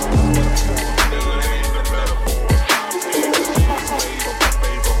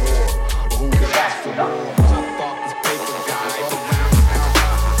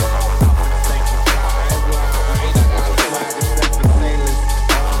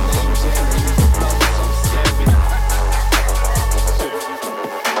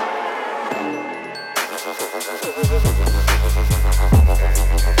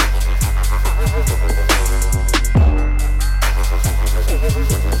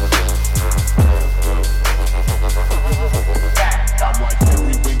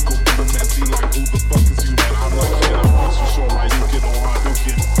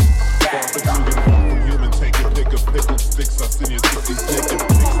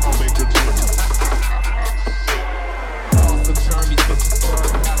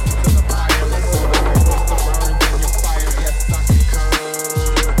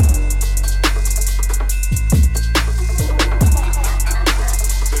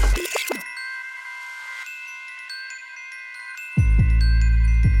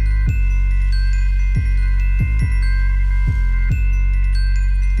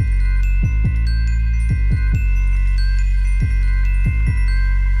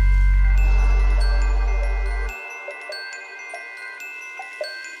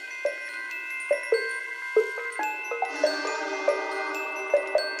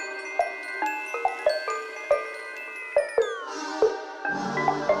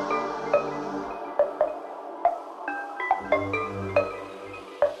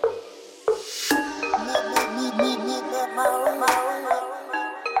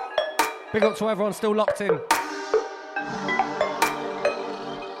 Big up to everyone still locked in. Big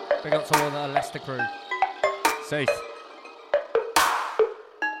up to all the Leicester crew. Safe.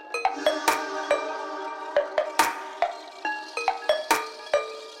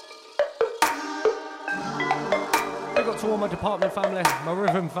 Big up to all my department family, my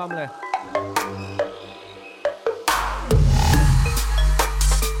rhythm family.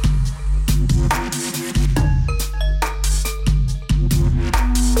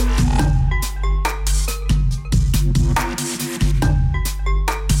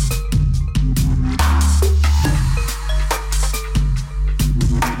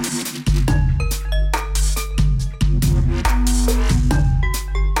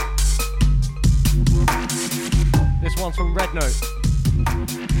 From Red Note.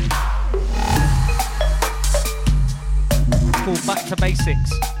 Called Back to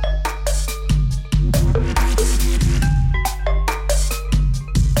Basics.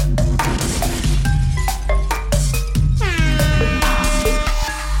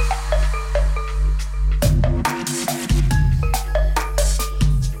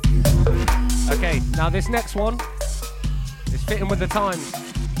 Okay, now this next one is fitting with the times.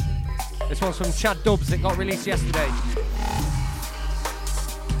 This one's from Chad Dubs. It got released yesterday.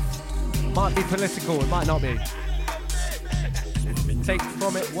 Might be political, it might not be. Take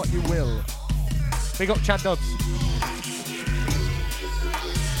from it what you will. Big up Chad Dubs.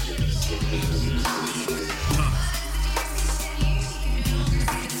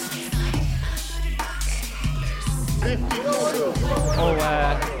 Oh,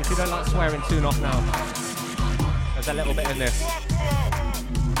 if you don't like swearing, tune off now. There's a little bit in this.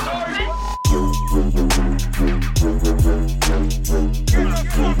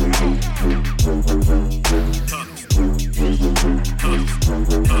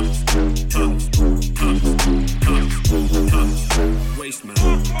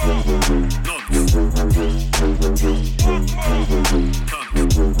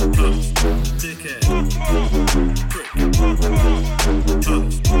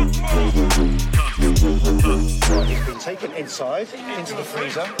 It's been taken inside, into the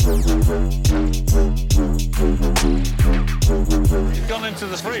freezer. You've gone into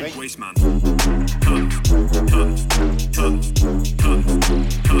the fridge. Waste man.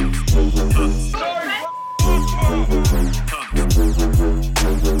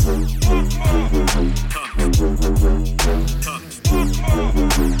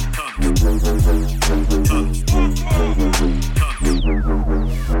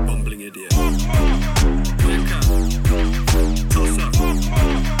 Bumbling idiot.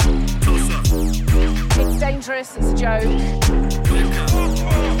 It's dangerous, it's a joke.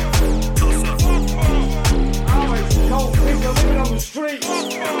 Kids are living on the streets.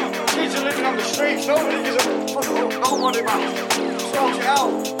 Kids are living on the streets. Nobody gives a fuck. Nobody, man. Sort it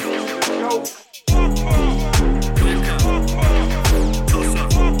out. It's a joke.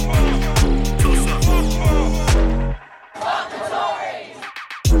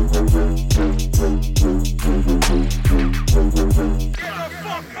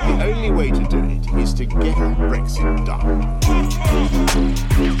 The only way to do it is to get Brexit done.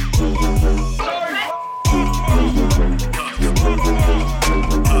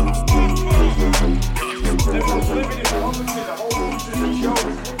 Everyone's living in poverty, the whole country's a joke.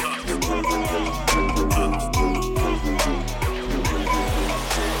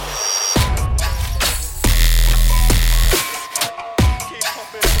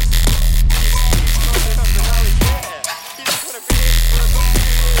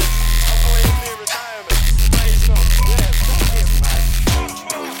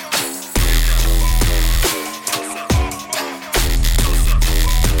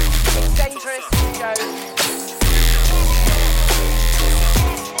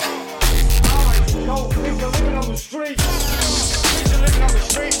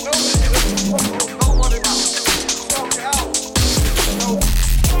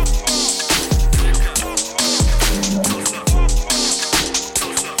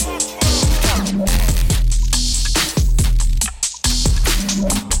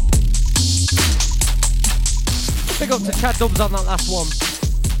 Big up to Chad Dubs on that last one.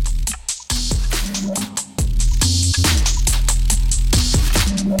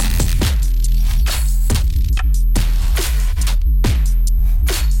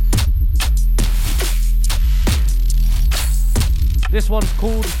 This one's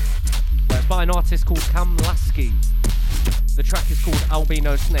called, well, it's by an artist called Cam Lasky. The track is called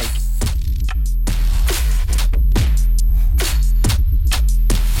Albino Snake.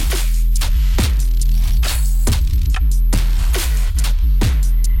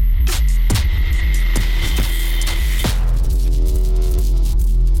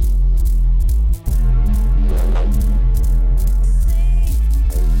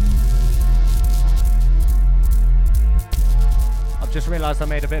 just realised I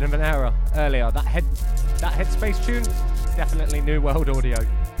made a bit of an error earlier. That Headspace tune, definitely New World Audio,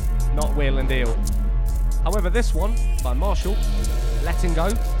 not Wheel and Deal. However, this one by Marshall, Letting Go,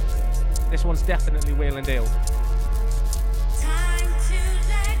 this one's definitely Wheel and Deal.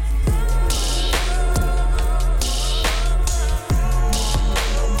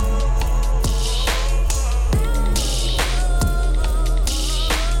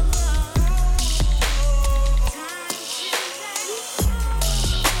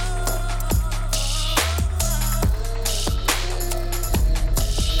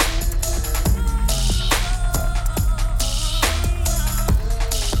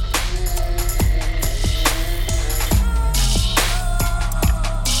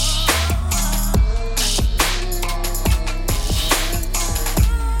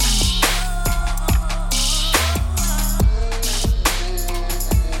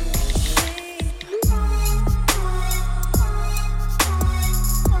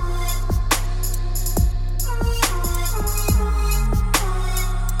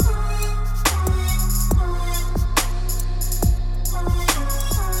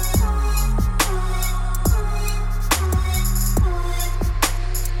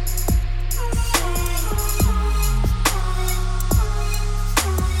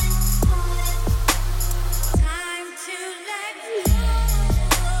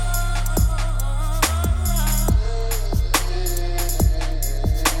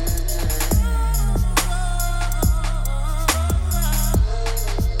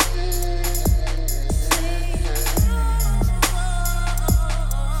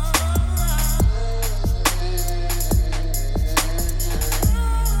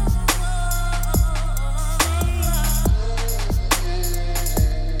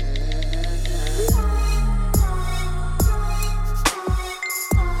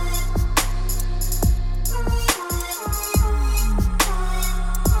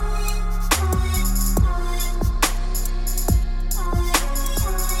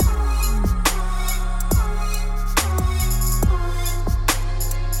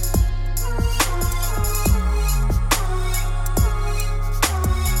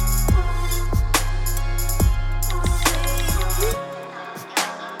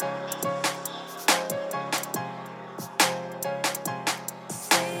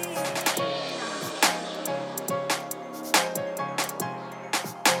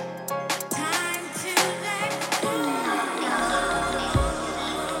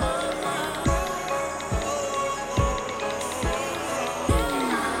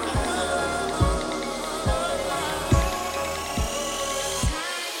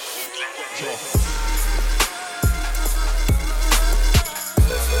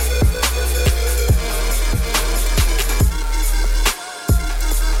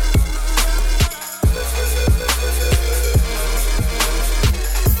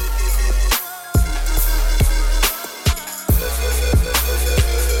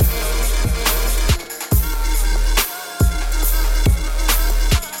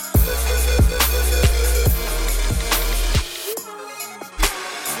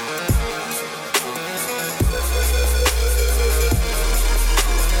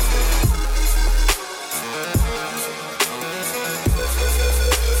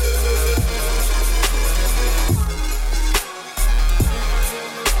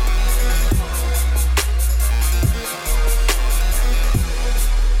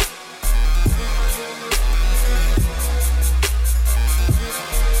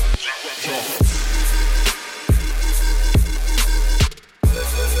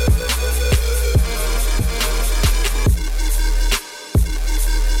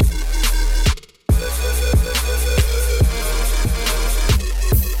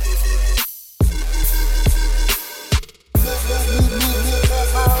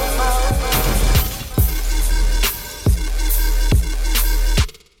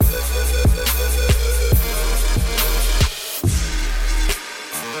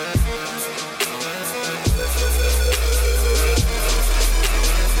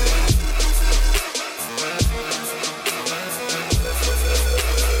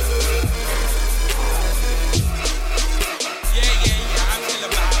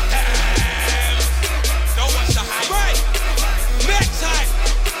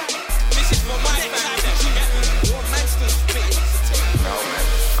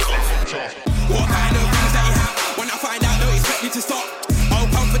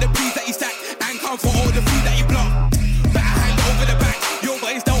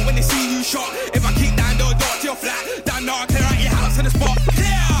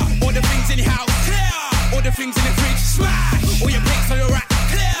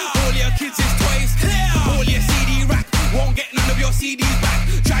 CD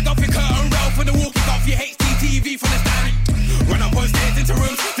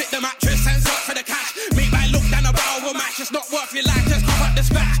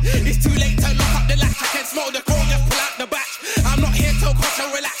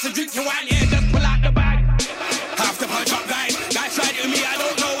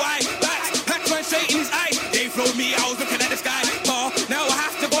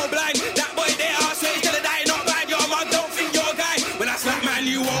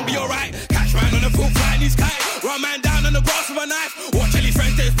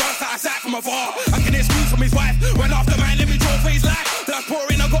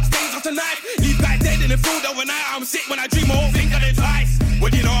field overnight. I'm sick when I dream, I won't think of it twice.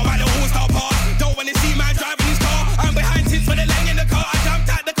 What do you know about the all-star part? Don't wanna see man driving his car. I'm behind tints for the lane in the car. I jumped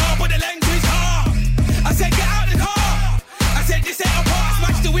out the car, put the lane to his car. I said, get out the car. I said, this ain't a car.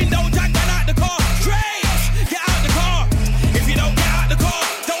 Smash the window, drag man out the car. Straight, get out the car. If you don't get out the car,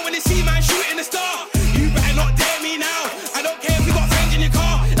 don't wanna see man shooting the star. You better not dare me now. I don't care if you got friends in your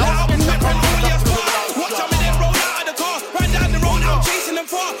car. Now I'm weapon all your car. Watch some of them roll out of the car. Run down the road, I'm chasing them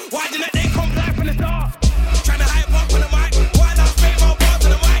far. Why didn't they come back from the start? Trying to hype up on the mic. Why not spray more bars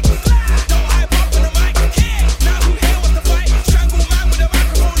on the mic? Don't hype up on the mic. Yeah, now who here wants to fight? Strangle man with a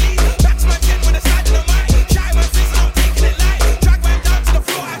microphone lead. Back to my jet with the side of the mic. Shy my fist, I'm taking it light. Drag man down to the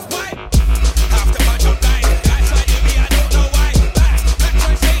floor, ass white. After much I'm dying. Guys like me, I don't know why. Black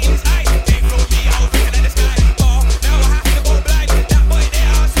translating his eye. They throw me, I was looking at the sky. Oh, now I have to go blind. That boy there,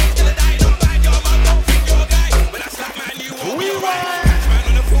 I'll say till I die. Not bad, your man don't think you're a guy. When I slap man, you won't be right. Catch man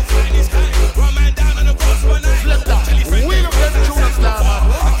on the full flying his high. Run man down on the cross one night. Flip that. We look at the tuna star, man.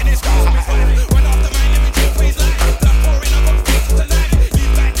 Back in his car, me fine. Run off the man, let me chill for his life. Black pouring up on stage tonight.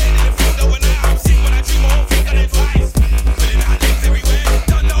 Leave back then in the field overnight. I'm sick when I dream, I won't think of them twice. Pulling out links everywhere.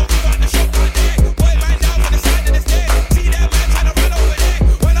 Don't know who got the shotgun there. Boy man down for the side of the stairs. See that man trying to run over there.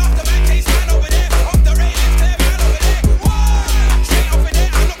 Run off the man, chase man over there. Off the railings, clear man over there. Whoa, straight over there.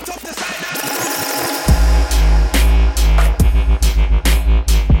 I knocked off the side now.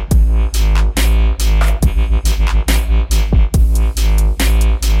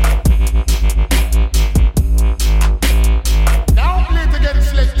 Now play to get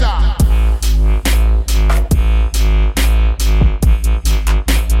selector.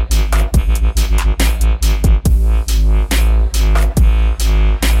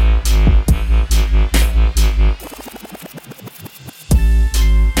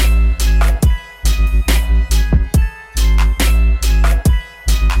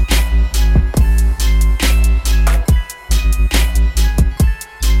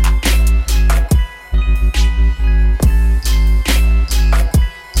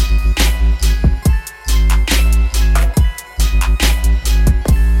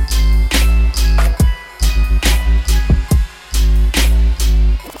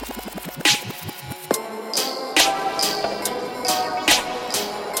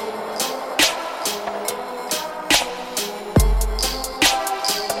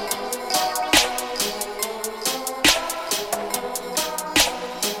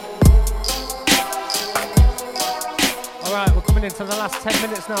 Alright, we're coming into the last 10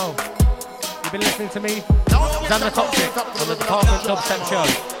 minutes now. You've been listening to me, Xander Toxic, on the Department Dubstep Show.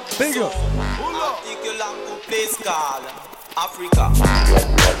 Big up! Place called Africa.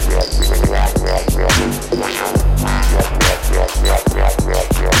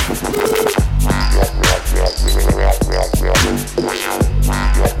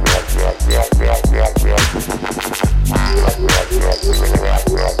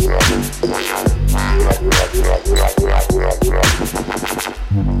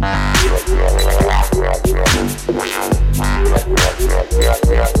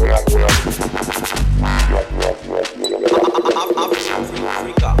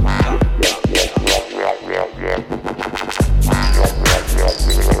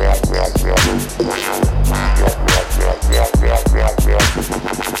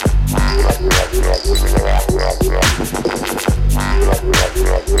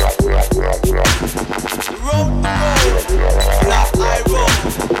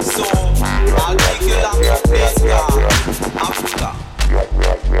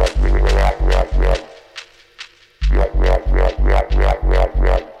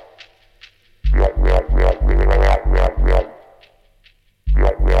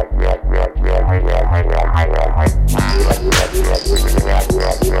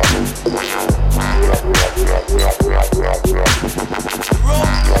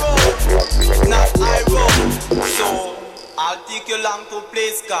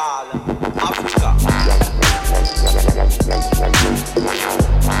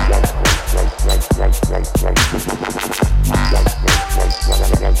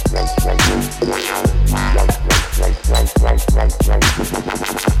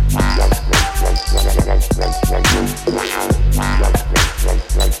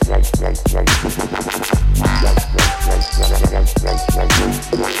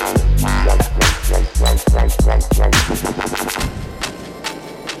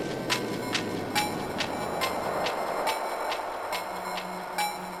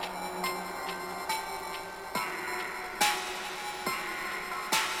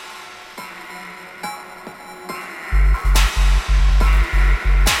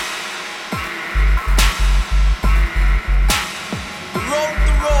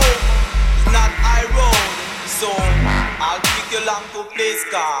 I'll take you long to a place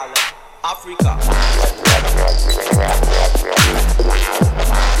called Africa.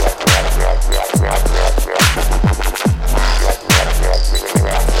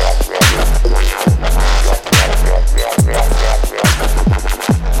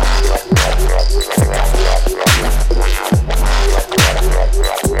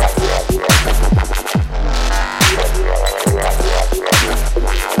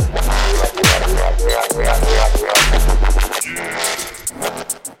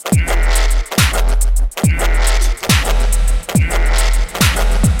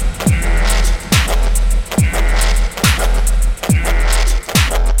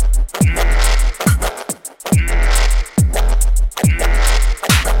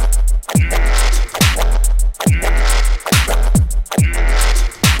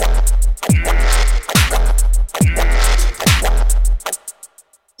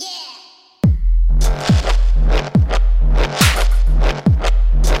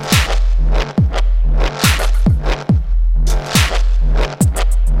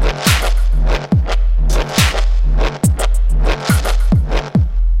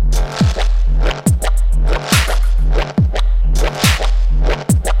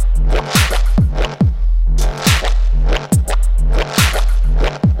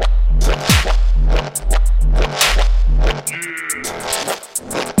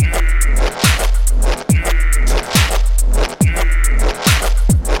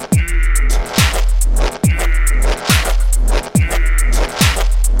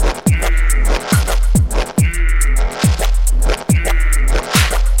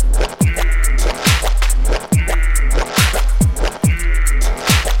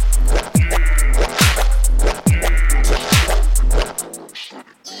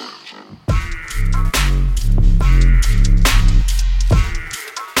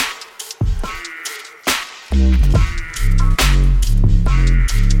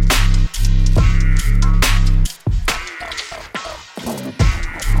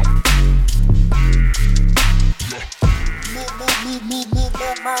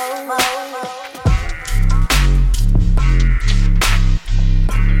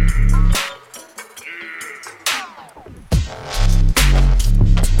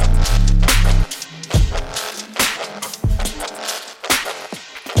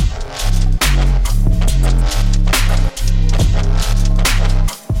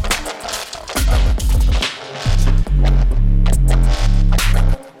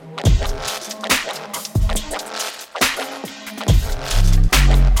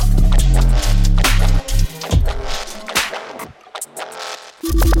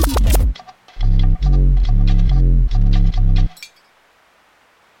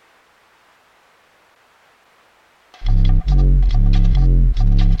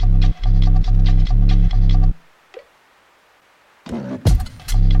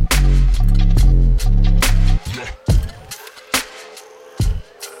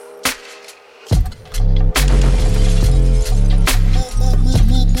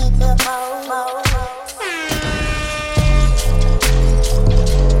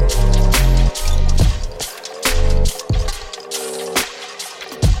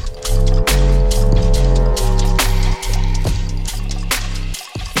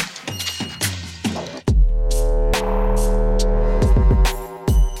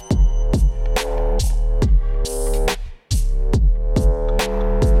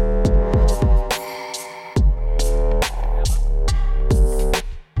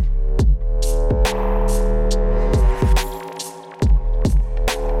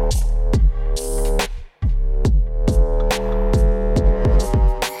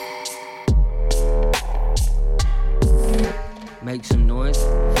 Make some noise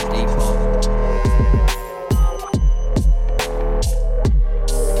for Depop.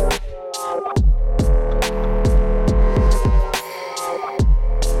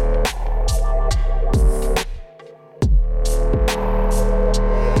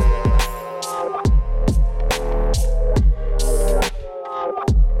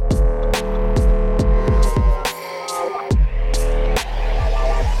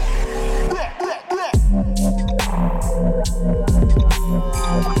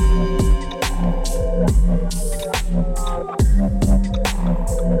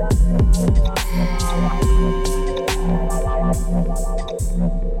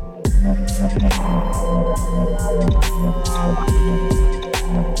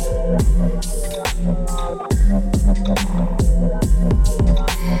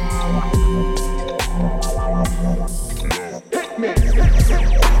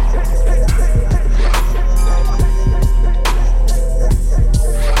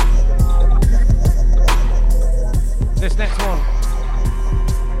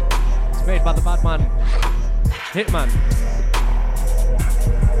 Hitman.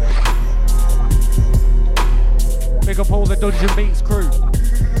 Big up all the Dungeon Beats crew.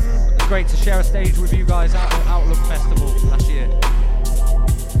 It's great to share a stage with you guys at the Outlook Festival last year.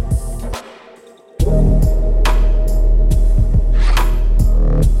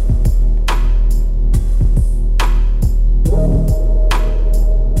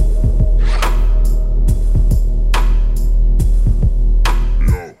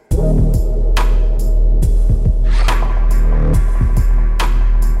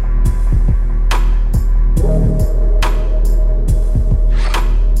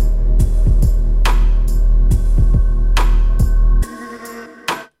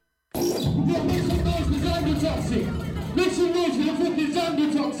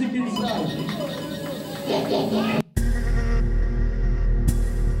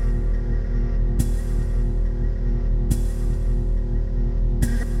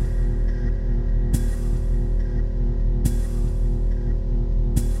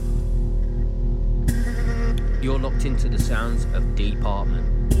 You're locked into the sounds of Department.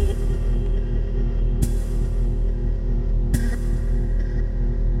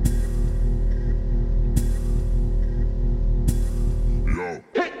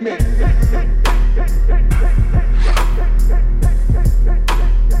 Hit me.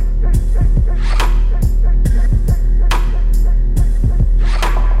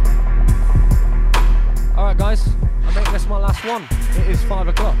 Alright guys, I think that's my last one. It is 5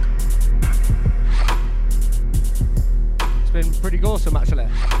 o'clock. It's been pretty awesome actually.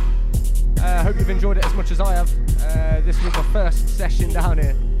 I hope you've enjoyed it as much as I have. This was my first session down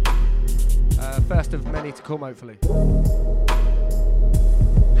here. First of many to come hopefully.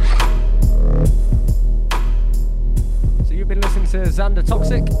 So you've been listening to Xander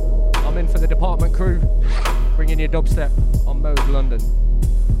Toxic. I'm in for the Department crew, bringing you dubstep on Mode London.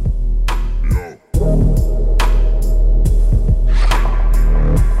 Yo.